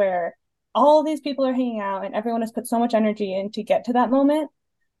camp where all these people are hanging out and everyone has put so much energy in to get to that moment.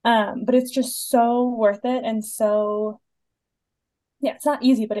 But it's just so worth it. And so, yeah, it's not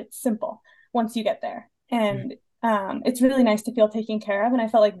easy, but it's simple once you get there. And it's really nice to feel taken care of. And I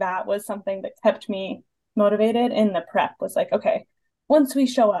felt like that was something that kept me motivated in the prep, was like, okay, once we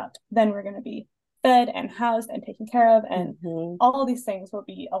show up, then we're going to be fed and housed and taken care of. And all these things will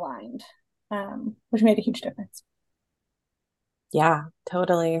be aligned, which made a huge difference. Yeah,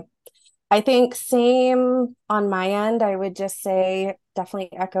 totally. I think same on my end. I would just say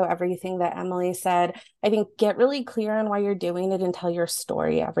definitely echo everything that Emily said. I think get really clear on why you're doing it and tell your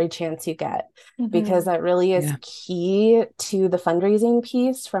story every chance you get, because that really is key to the fundraising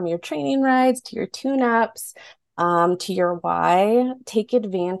piece, from your training rides to your tune-ups, to your why. Take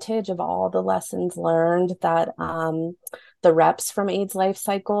advantage of all the lessons learned that the reps from AIDS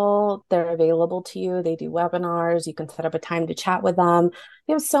LifeCycle, they're available to you. They do webinars. You can set up a time to chat with them.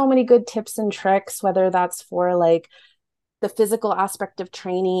 They have so many good tips and tricks, whether that's for like the physical aspect of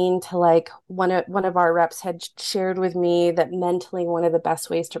training to like one of our reps had shared with me that mentally one of the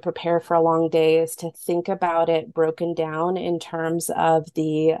best ways to prepare for a long day is to think about it broken down in terms of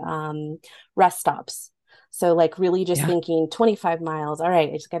the rest stops. So like really just thinking 25 miles. All right,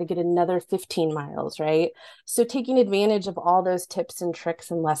 I just got to get another 15 miles, right? So taking advantage of all those tips and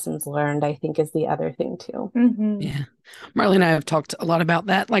tricks and lessons learned, I think, is the other thing too. Yeah. Marley and I have talked a lot about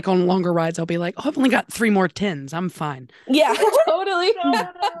that. Like on longer rides, I'll be like, oh, I've only got 3 more 10s. I'm fine. Yeah, totally.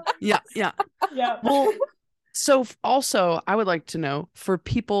 Yeah. Well, so also I would like to know, for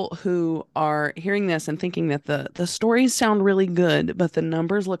people who are hearing this and thinking that the stories sound really good, but the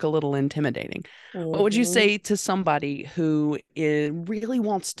numbers look a little intimidating. What would you say to somebody who really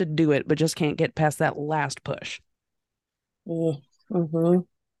wants to do it, but just can't get past that last push? Yeah.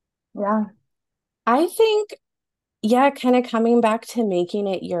 I think, kind of coming back to making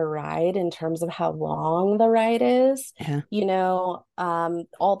it your ride in terms of how long the ride is.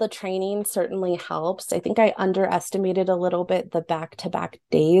 All the training certainly helps. I think I underestimated a little bit the back-to-back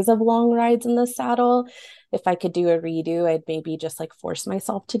days of long rides in the saddle. If I could do a redo, I'd maybe just like force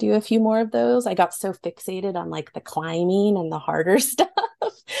myself to do a few more of those. I got so fixated on like the climbing and the harder stuff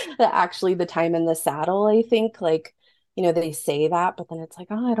that actually the time in the saddle, I think, like, they say that, but then it's like,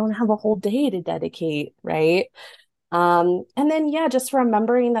 oh, I don't have a whole day to dedicate, right? And then, just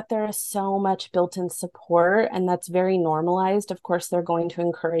remembering that there is so much built-in support, and that's very normalized. Of course, they're going to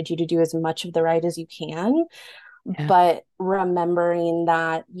encourage you to do as much of the ride as you can, but remembering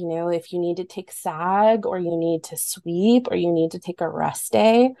that, if you need to take SAG or you need to sweep or you need to take a rest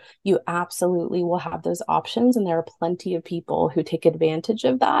day, you absolutely will have those options. And there are plenty of people who take advantage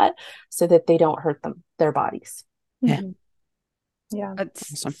of that so that they don't hurt their bodies. Yeah.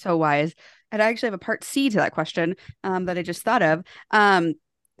 That's so wise. And I actually have a part C to that question that I just thought of.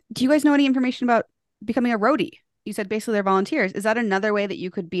 Do you guys know any information about becoming a roadie? You said basically they're volunteers. Is that another way that you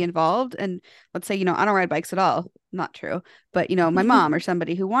could be involved? And let's say, I don't ride bikes at all. Not true. But, my mom or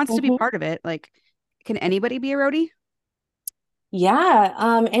somebody who wants to be part of it, like, can anybody be a roadie?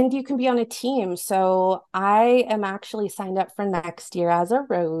 Yeah, and you can be on a team. So I am actually signed up for next year as a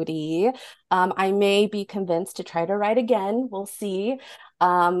roadie. I may be convinced to try to ride again. We'll see.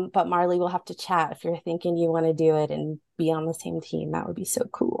 But Marley, will have to chat if you're thinking you want to do it and be on the same team. That would be so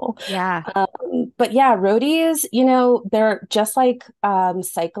cool. Yeah. But yeah, roadies, they're just like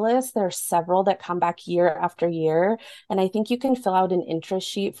cyclists. There's several that come back year after year. And I think you can fill out an interest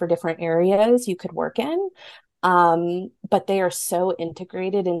sheet for different areas you could work in. But they are so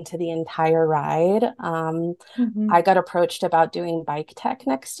integrated into the entire ride. I got approached about doing bike tech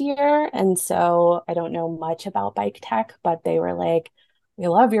next year. And so I don't know much about bike tech, but they were like, we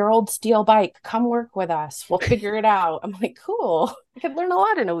love your old steel bike. Come work with us. We'll figure it out. I'm like, cool. I could learn a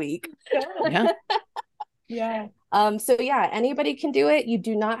lot in a week. Yeah. So anybody can do it. You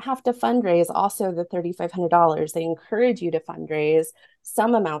do not have to fundraise. Also, the $3,500, they encourage you to fundraise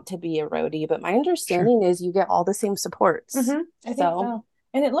some amount to be a roadie. But my understanding is you get all the same supports. I think so.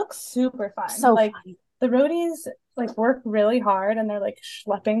 And it looks super fun. So like fun. The roadies like work really hard and they're like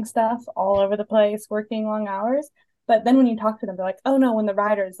schlepping stuff all over the place, working long hours. But then when you talk to them, they're like, oh no, when the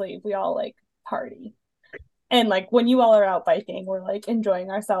riders leave, we all like party. And like when you all are out biking, we're like enjoying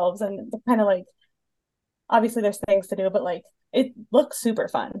ourselves, and kind of like, obviously there's things to do, but like it looks super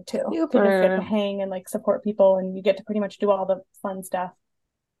fun too. You just get to hang and like support people, and you get to pretty much do all the fun stuff.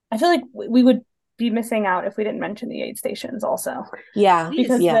 I feel like we would be missing out if we didn't mention the aid stations also. Yeah.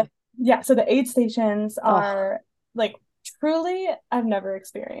 Because so the aid stations are like truly, I've never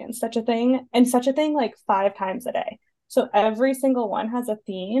experienced such a thing, and such a thing like 5 times a day. So every single one has a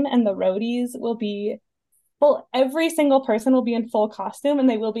theme, and the roadies will be full. Every single person will be in full costume, and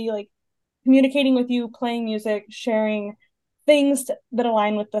they will be like communicating with you, playing music, sharing things that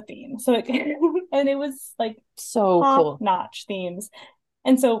align with the theme. So it and it was like So cool. top-notch themes.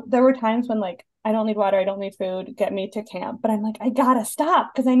 And so there were times when like I don't need water, I don't need food, get me to camp. But I'm like, I gotta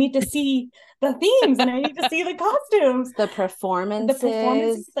stop because I need to see the themes and I need to see the costumes. The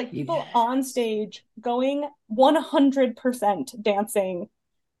performances, like people on stage going 100% dancing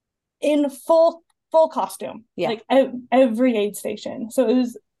in full costume. Yeah. Like every aid station. So it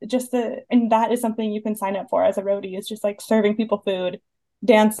was just and that is something you can sign up for as a roadie, is just like serving people food,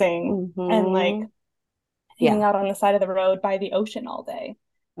 dancing, and like hanging out on the side of the road by the ocean all day.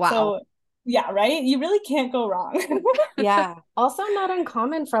 Wow. So yeah, right? You really can't go wrong. Yeah. Also not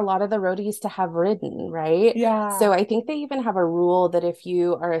uncommon for a lot of the roadies to have ridden, right? Yeah. So I think they even have a rule that if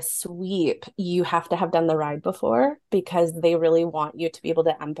you are a sweep, you have to have done the ride before, because they really want you to be able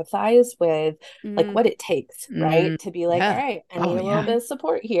to empathize with like what it takes, right? To be like, all right, I need a little bit of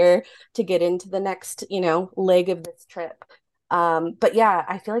support here to get into the next, leg of this trip. But yeah,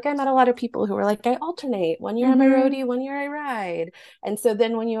 I feel like I met a lot of people who were like, I alternate. 1 year I'm a roadie, 1 year I ride. And so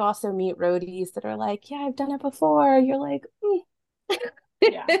then when you also meet roadies that are like, yeah, I've done it before, you're like,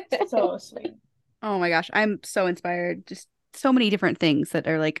 yeah, so sweet. Oh my gosh, I'm so inspired. Just so many different things that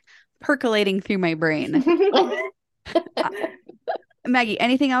are like percolating through my brain. Maggie,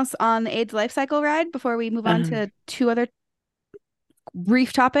 anything else on the AIDS life cycle ride before we move on to 2 other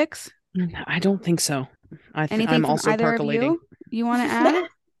brief topics? I don't think so. Anything I'm from also either percolating. of you want to add?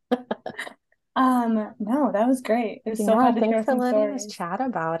 No, that was great. It was so fun to hear some stories. Chat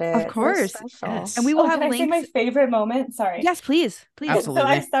about it. Of course. Yes. And we will have can links. I say my favorite moment? Sorry. Yes, please. Absolutely. So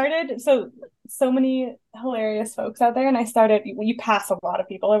I started, so many hilarious folks out there, and I started, you pass a lot of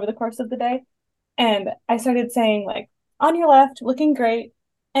people over the course of the day, and I started saying like, on your left, looking great,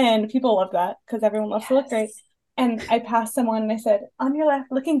 and people love that because everyone loves to look great. And I passed someone and I said, on your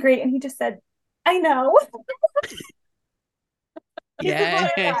left, looking great, and he just said, I know.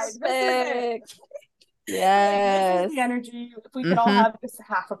 Yes. Yes. Like, this is the energy. If we could all have just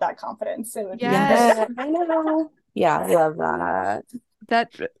half of that confidence, it would be great. I know. Yeah, I love that.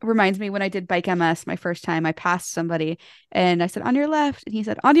 That reminds me, when I did bike MS my first time, I passed somebody and I said, on your left. And he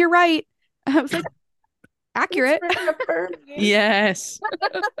said, on your right. I was like, accurate. Yes.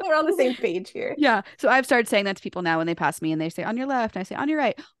 We're on the same page here. Yeah. So I've started saying that to people now when they pass me and they say on your left, and I say on your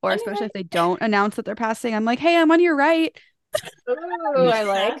right. Or especially if they don't announce that they're passing, I'm like, hey, I'm on your right. Oh, I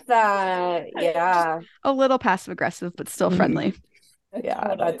like that. Yeah. A little passive aggressive, but still friendly. Yeah,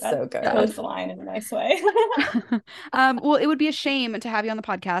 totally. that's so good. That goes the line in a nice way. Well, it would be a shame to have you on the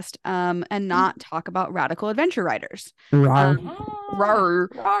podcast and not talk about radical adventure riders. Rawr.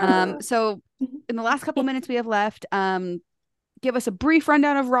 So in the last couple minutes we have left, give us a brief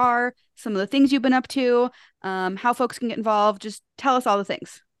rundown of RAR, some of the things you've been up to, how folks can get involved. Just tell us all the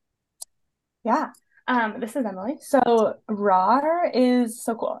things. Yeah. This is Emily. So RAR is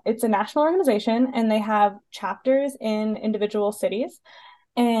so cool. It's a national organization and they have chapters in individual cities.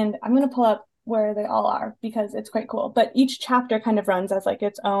 And I'm going to pull up where they all are because it's quite cool. But each chapter kind of runs as like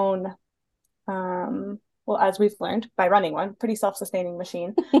its own, well, as we've learned by running one, pretty self-sustaining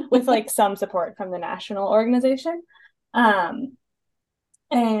machine with like some support from the national organization. And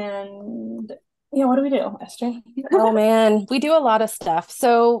what do we do, Esther? Oh man, we do a lot of stuff.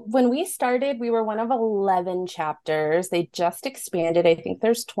 So when we started, we were one of 11 chapters. They just expanded. I think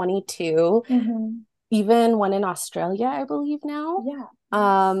there's 22, even one in Australia, I believe now. Yeah.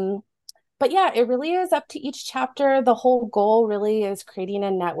 But yeah, it really is up to each chapter. The whole goal really is creating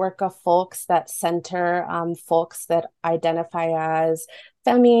a network of folks that center folks that identify as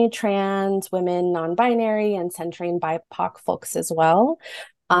femi, trans, women, non-binary, and centering BIPOC folks as well.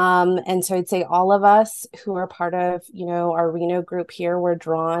 And so I'd say all of us who are part of, our Reno group here were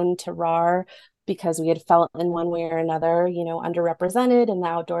drawn to RAR because we had felt in one way or another, underrepresented in the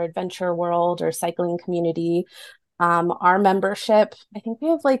outdoor adventure world or cycling community. Our membership, I think we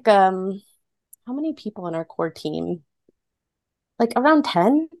have like, how many people in our core team? Like around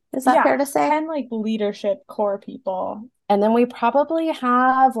 10? Is that fair to say? 10 like leadership core people. And then we probably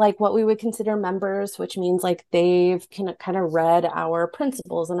have like what we would consider members, which means like they've kind of read our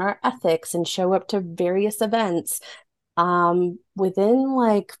principles and our ethics and show up to various events. Within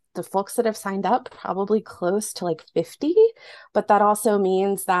like the folks that have signed up, probably close to like 50. But that also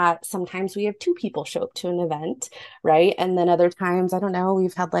means that sometimes we have 2 people show up to an event, right? And then other times, I don't know,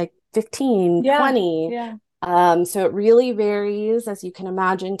 we've had like 15, 20. Yeah. So it really varies, as you can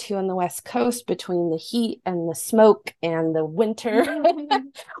imagine, too, on the West Coast between the heat and the smoke and the winter.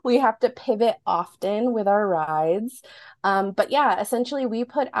 We have to pivot often with our rides. But yeah, essentially, we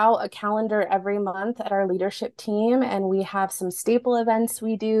put out a calendar every month at our leadership team, and we have some staple events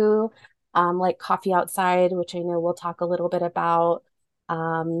we do, like Coffee Outside, which I know we'll talk a little bit about.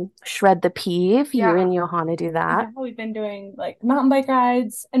 Shred the Peeve. You and Johanna do that. Yeah, we've been doing like mountain bike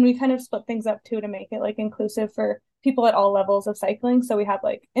rides, and we kind of split things up too to make it like inclusive for people at all levels of cycling. So we have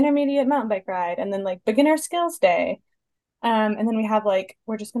like intermediate mountain bike ride, and then like beginner skills day. And then we have like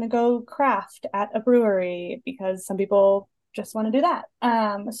we're just gonna go craft at a brewery because some people just want to do that.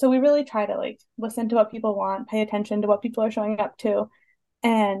 So we really try to like listen to what people want, pay attention to what people are showing up to.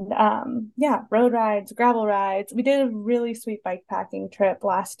 And yeah, road rides, gravel rides. We did a really sweet bike packing trip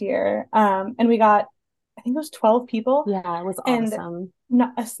last year. And we got, I think it was 12 people. Yeah, it was and awesome.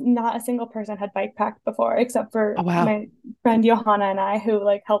 not a single person had bike packed before, except for Oh, wow. my friend Johanna and I, who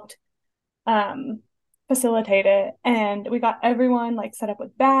like helped um facilitate it. And we got everyone like set up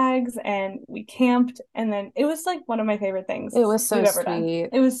with bags, and we camped, and then it was like one of my favorite things It was so we've ever done. sweet.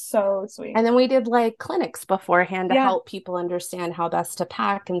 It was so sweet. And then we did like clinics beforehand to Yeah. help people understand how best to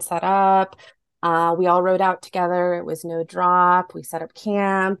pack and set up. We all rode out together. It was no drop. We set up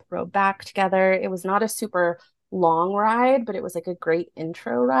camp, rode back together. It was not a super long ride, but it was like a great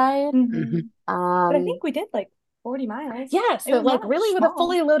intro ride. But I think we did like 40 miles. Yeah, It so was like not really with a small.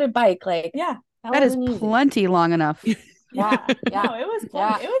 fully loaded bike, like Yeah. That is wasn't easy. plenty long enough. Yeah, yeah. No, it was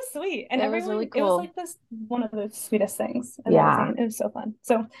fun. It was sweet. And It was everyone, really it was cool. like this one of the sweetest things I've ever Yeah. seen. It was so fun.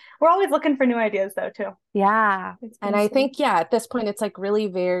 So we're always looking for new ideas though, too. Yeah. It's been And I sweet. think, yeah, at this point, it's like really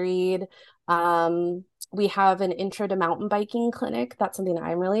varied. We have an intro to mountain biking clinic. That's something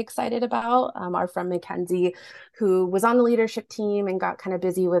I'm really excited about. Our friend Mackenzie, who was on the leadership team and got kind of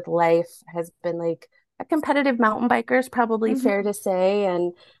busy with life, has been like a competitive mountain biker, is probably fair to say.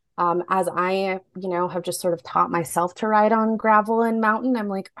 And as I, have just sort of taught myself to ride on gravel and mountain, I'm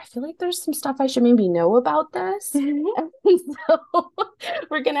like, I feel like there's some stuff I should maybe know about this. And so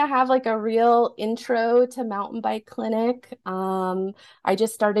we're gonna have like a real intro to mountain bike clinic. I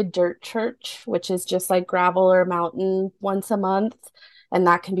just started Dirt Church, which is just like gravel or mountain once a month, and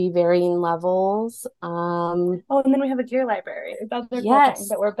that can be varying levels. Oh, and then we have a gear library. The other cool Yes. thing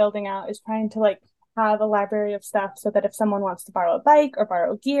that we're building out is trying to like have a library of stuff so that if someone wants to borrow a bike or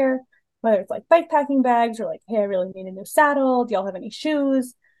borrow gear, whether it's like bike packing bags or like, hey, I really need a new saddle. Do y'all have any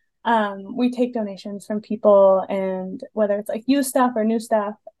shoes? We take donations from people, and whether it's like used stuff or new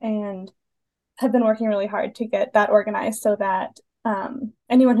stuff, and have been working really hard to get that organized so that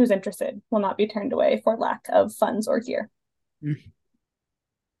anyone who's interested will not be turned away for lack of funds or gear.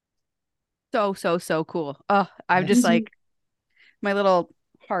 So cool. Oh, I'm just like, my little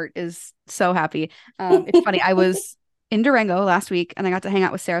heart is so happy. It's funny. I was in Durango last week, and I got to hang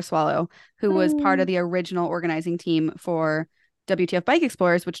out with Sarah Swallow, who was part of the original organizing team for WTF Bike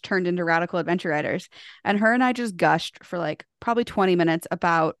Explorers, which turned into Radical Adventure Riders. And her and I just gushed for like probably 20 minutes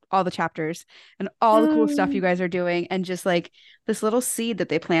about all the chapters and all the cool stuff you guys are doing. And just like this little seed that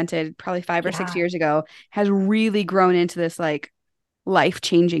they planted probably 5 or 6 years ago has really grown into this like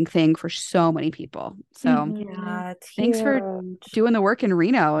life-changing thing for so many people. So Yeah, thanks for doing the work in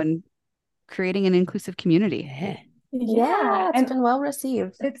Reno and creating an inclusive community. Yeah, it's been well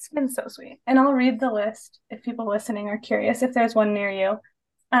received. It's been so sweet. And I'll read the list if people listening are curious if there's one near you.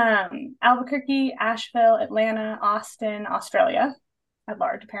 Albuquerque, Asheville, Atlanta, Austin, Australia. At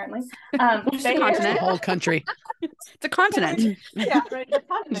large, apparently. Just a continent. The whole country. It's a continent. Yeah, right. The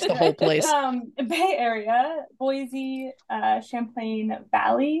continent. Just the whole place. Bay Area, Boise, Champlain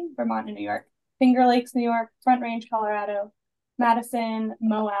Valley, Vermont and New York, Finger Lakes, New York, Front Range, Colorado, Madison,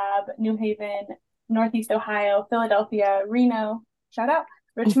 Moab, New Haven, Northeast Ohio, Philadelphia, Reno, shout out,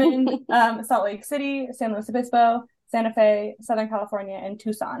 Richmond, Salt Lake City, San Luis Obispo, Santa Fe, Southern California, and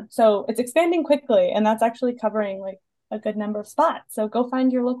Tucson. So it's expanding quickly, and that's actually covering like a good number of spots. So go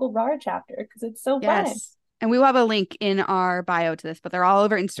find your local RAR chapter because it's so fun. And we will have a link in our bio to this, but they're all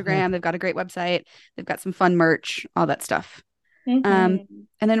over Instagram. They've got a great website. They've got some fun merch, all that stuff. And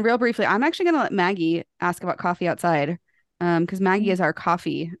then real briefly, I'm actually going to let Maggie ask about Coffee Outside because Maggie is our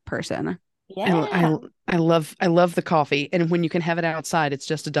coffee person. Yeah. I love the coffee, and when you can have it outside, it's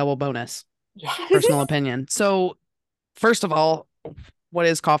just a double bonus. Yeah. Personal opinion. So, first of all, what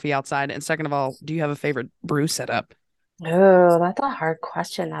is coffee outside? And second of all, do you have a favorite brew setup? Oh, that's a hard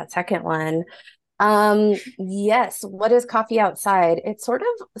question, that second one. Yes, what is coffee outside? It's sort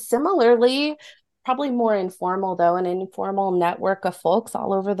of similarly, probably more informal though, an informal network of folks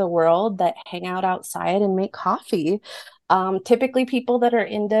all over the world that hang out outside and make coffee. Typically people that are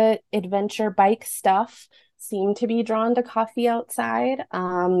into adventure bike stuff. seem to be drawn to coffee outside.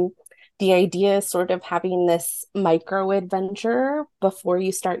 The idea is sort of having this micro adventure before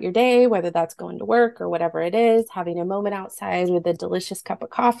you start your day, whether that's going to work or whatever it is, having a moment outside with a delicious cup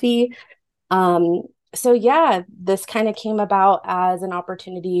of coffee. So yeah, this kind of came about as an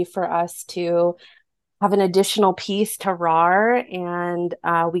opportunity for us to have an additional piece to RAR, and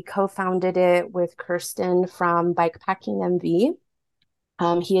we co-founded it with Kirsten from Bikepacking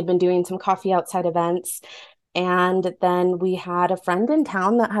MV. He had been doing some coffee outside events, and then we had a friend in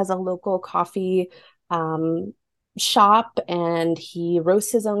town that has a local coffee shop, and he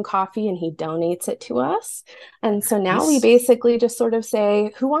roasts his own coffee and he donates it to us. And so now we basically just sort of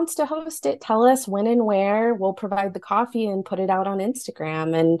say, who wants to host it? Tell us when and where. We'll provide the coffee and put it out on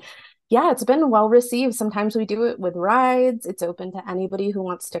Instagram. And yeah, it's been well received. Sometimes we do it with rides. It's open to anybody who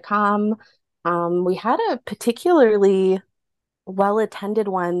wants to come. We had a particularly well-attended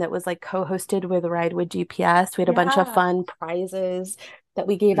one that was like co-hosted with Ride with GPS. We had a bunch of fun prizes that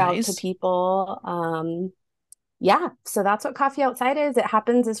we gave out to people. Yeah, so that's what Coffee Outside is. It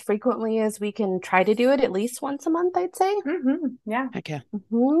happens as frequently as we can try to do it, at least once a month, I'd say. Yeah. Heck yeah.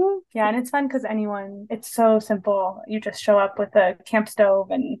 Yeah, and it's fun because it's so simple. You just show up with a camp stove,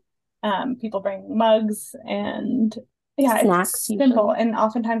 and people bring mugs, and snacks, it's simple. And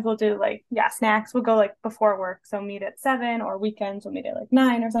oftentimes we'll do snacks. We'll go before work, so meet at 7, or weekends we'll meet at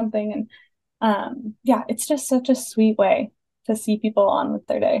 9 or something. And it's just such a sweet way to see people on with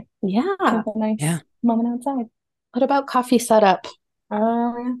their day. Yeah. Have a nice moment outside. What about coffee setup?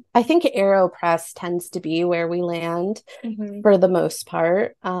 Yeah. I think AeroPress tends to be where we land for the most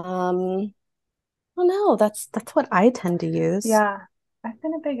part. Well, no, that's what I tend to use. Yeah, I've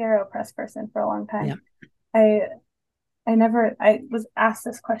been a big AeroPress person for a long time. Yeah. I was asked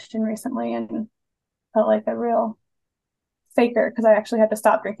this question recently and felt like a real faker because I actually had to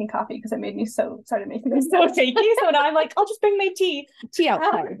stop drinking coffee because it started making me so shaky. So now I'm like, I'll just bring my tea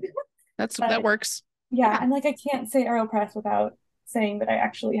outside. That works. Yeah, I'm like, I can't say AeroPress without saying that I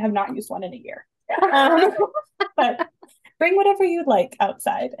actually have not used one in a year. But bring whatever you'd like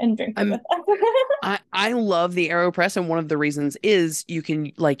outside and drink it with us. I love the AeroPress, and one of the reasons is you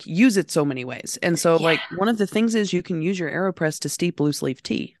can use it so many ways. And so one of the things is you can use your AeroPress to steep loose leaf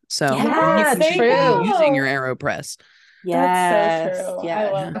tea. So you can keep using your AeroPress. Yes. That's so true. Yeah.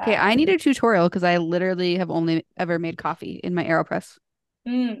 I love that. Okay, I need a tutorial because I literally have only ever made coffee in my AeroPress.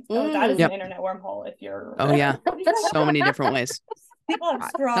 That is an internet wormhole if you're so many different ways. People have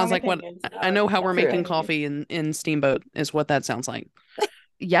strong sounds like what I know how we're making coffee in Steamboat is what that sounds like.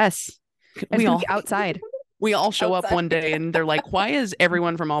 Yes. We all outside. We all show up one day and they're like, why is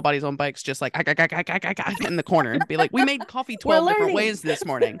everyone from All Bodies on Bikes just like in the corner and be like, we made coffee 12 different ways this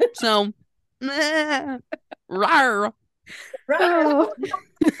morning. So rawr. Oh.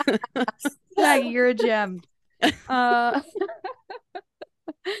 Maggie, you're a gem.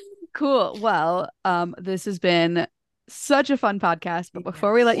 Cool. Well, this has been such a fun podcast, but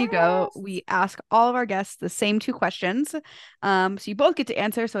before we let you go, we ask all of our guests the same 2 questions. So you both get to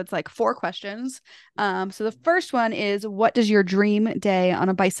answer, so it's 4 questions. So the first one is, what does your dream day on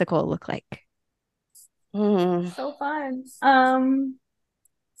a bicycle look like? So fun. Do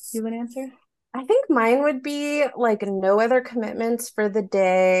you have an answer? I think mine would be no other commitments for the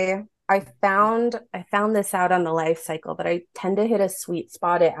day. I found this out on the LifeCycle, but I tend to hit a sweet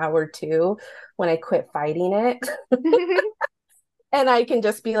spot at hour 2 when I quit fighting it. And I can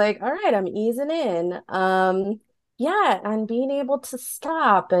just be like, all right, I'm easing in. And being able to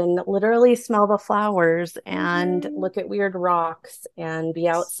stop and literally smell the flowers and look at weird rocks and be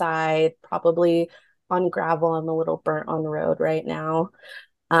outside, probably on gravel. I'm a little burnt on the road right now.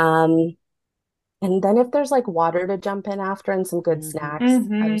 And then if there's water to jump in after and some good snacks,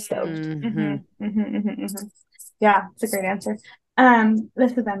 I'm stoked. Yeah, it's a great answer.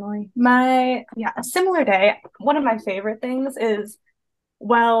 This is Emily. A similar day. One of my favorite things is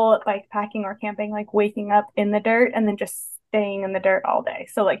bike packing or camping, waking up in the dirt and then just staying in the dirt all day.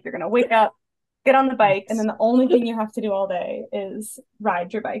 So you're gonna wake up, get on the bike, and then the only thing you have to do all day is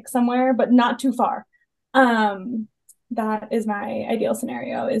ride your bike somewhere, but not too far. That is my ideal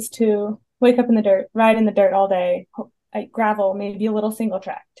scenario, is to wake up in the dirt, ride in the dirt all day, gravel, maybe a little single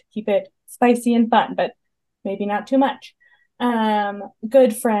track to keep it spicy and fun, but maybe not too much.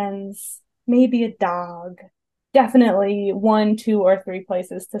 Good friends, maybe a dog, definitely 1, 2, or 3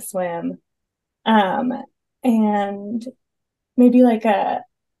 places to swim. And maybe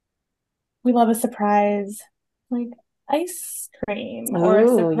we love a surprise, ice cream or a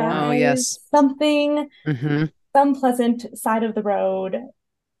surprise, something, some pleasant side of the road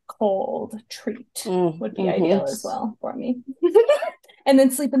cold treat would be ideal as well for me. And then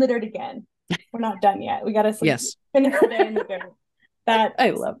sleep in the dirt again. we're not done yet. We got to Yes. finish the day in the dirt. That I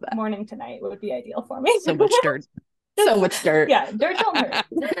love that. morning tonight would be ideal for me. So much dirt. So much dirt. Yeah, dirt don't hurt.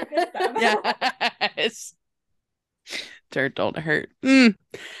 Good stuff. Yes. Dirt don't hurt.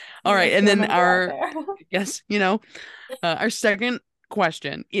 All right. Yes, And then remember out there. yes, our second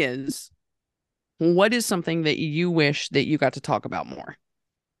question is, what is something that you wish that you got to talk about more?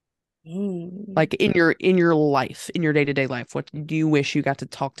 Like in your life, in your day-to-day life, what do you wish you got to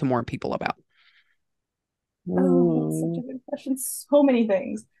talk to more people about? Oh, that's such a good question. So many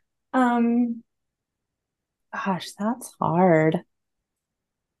things. Gosh, that's hard.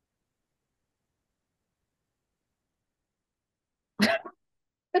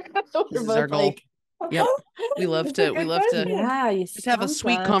 This is our goal. Yep. We love to just have a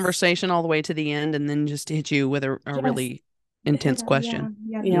sweet conversation all the way to the end and then just hit you with a really intense question.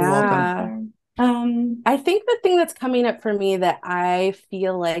 Yeah. You're welcome. I think the thing that's coming up for me that I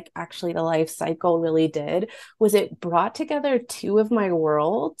feel like actually the life cycle really did was it brought together two of my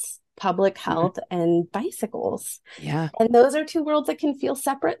worlds, public health and bicycles. Yeah. And those are two worlds that can feel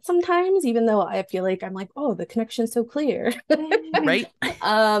separate sometimes, even though I feel like I'm like, oh, the connection's so clear. Right.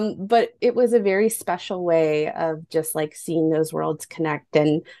 But it was a very special way of just like seeing those worlds connect.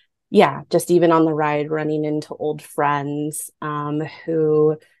 And yeah, just even on the ride, running into old friends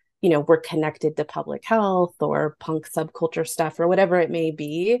who, were connected to public health or punk subculture stuff or whatever it may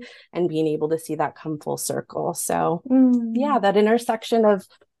be, and being able to see that come full circle. So yeah, that intersection of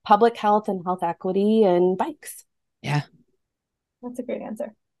public health and health equity and bikes. Yeah. That's a great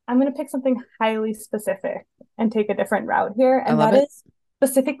answer. I'm going to pick something highly specific and take a different route here. And that is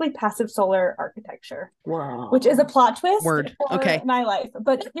specifically passive solar architecture. Wow. Which is a plot twist for my life.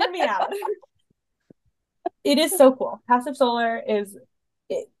 But hear me out. It is so cool. Passive solar is,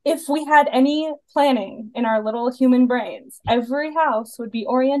 if we had any planning in our little human brains, every house would be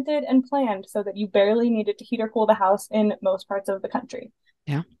oriented and planned so that you barely needed to heat or cool the house in most parts of the country.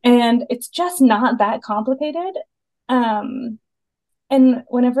 Yeah. And it's just not that complicated. And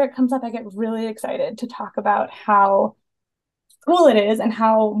whenever it comes up, I get really excited to talk about how cool it is and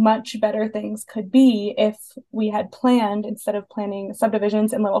how much better things could be if we had planned, instead of planning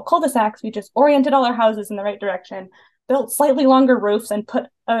subdivisions in little cul-de-sacs, we just oriented all our houses in the right direction, built slightly longer roofs, and put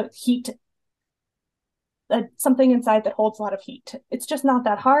something inside that holds a lot of heat. It's just not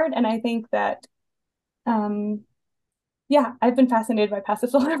that hard. And I think that I've been fascinated by passive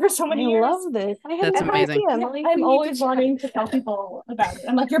solar for so many years. I love this. That's amazing. I'm always wanting to tell people about it.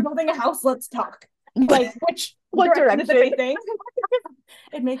 I'm like, you're building a house, let's talk. Like, what direction is it facing?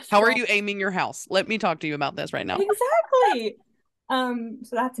 It makes How are you aiming your house? Let me talk to you about this right now. Exactly. So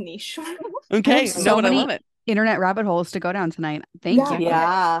that's niche. Okay. So I many love it. internet rabbit holes to go down tonight. Thank you.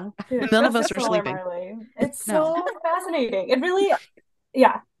 Yeah. Dude, None of us are sleeping. It's so fascinating. It really,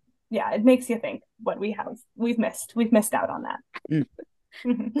 it makes you think what we've missed out on that.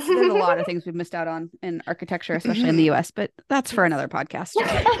 There's a lot of things we've missed out on in architecture, especially in the US, but that's for another podcast.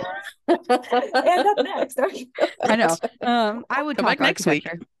 And up next. I know. I would Come talk back next week.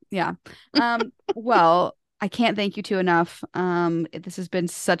 architecture. Yeah. Well, I can't thank you two enough. This has been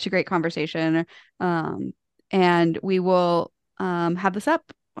such a great conversation. And we will have this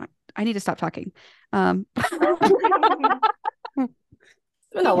up. I need to stop talking. No,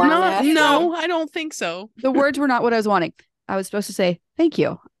 I don't think so. The words were not what I was wanting. I was supposed to say thank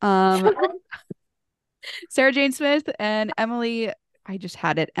you. Sarah Jane Smith and Emily, I just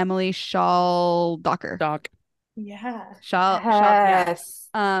had it. Emily Schaldach. Yeah. Yes.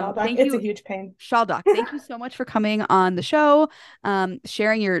 Thank it's you. A huge pain. Schaldach, thank you so much for coming on the show,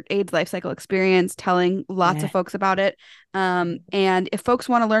 sharing your AIDS life cycle experience, telling lots of folks about it. And if folks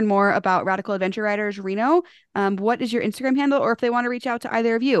want to learn more about Radical Adventure Riders Reno, what is your Instagram handle? Or if they want to reach out to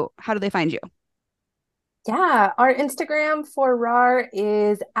either of you, how do they find you? Yeah, our Instagram for RAR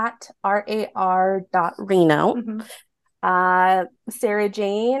is at rar.reno. Sarah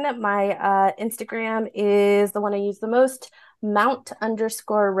Jane, my Instagram is the one I use the most,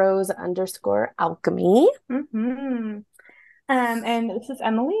 Mount_Rose_alchemy. And this is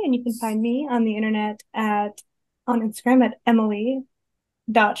Emily, and you can find me on the internet on Instagram at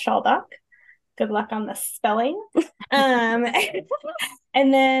emily.schaldach. Good luck on the spelling.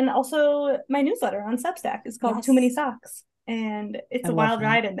 And then also my newsletter on Substack is called Too Many Socks, and it's a wild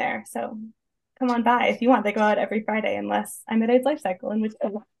ride in there. So come on by if you want. They go out every Friday unless I'm at AIDS LifeCycle, in which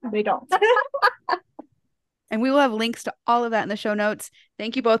they don't. And we will have links to all of that in the show notes.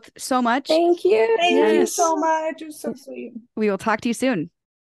 Thank you both so much. Thank you. Thank you so much. It was so sweet. We will talk to you soon.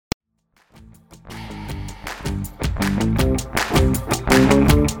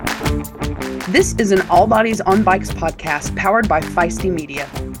 This is an All Bodies on Bikes podcast powered by Feisty Media.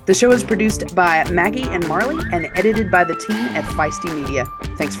 The show is produced by Maggie and Marley and edited by the team at Feisty Media.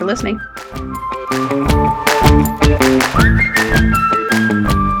 Thanks for listening.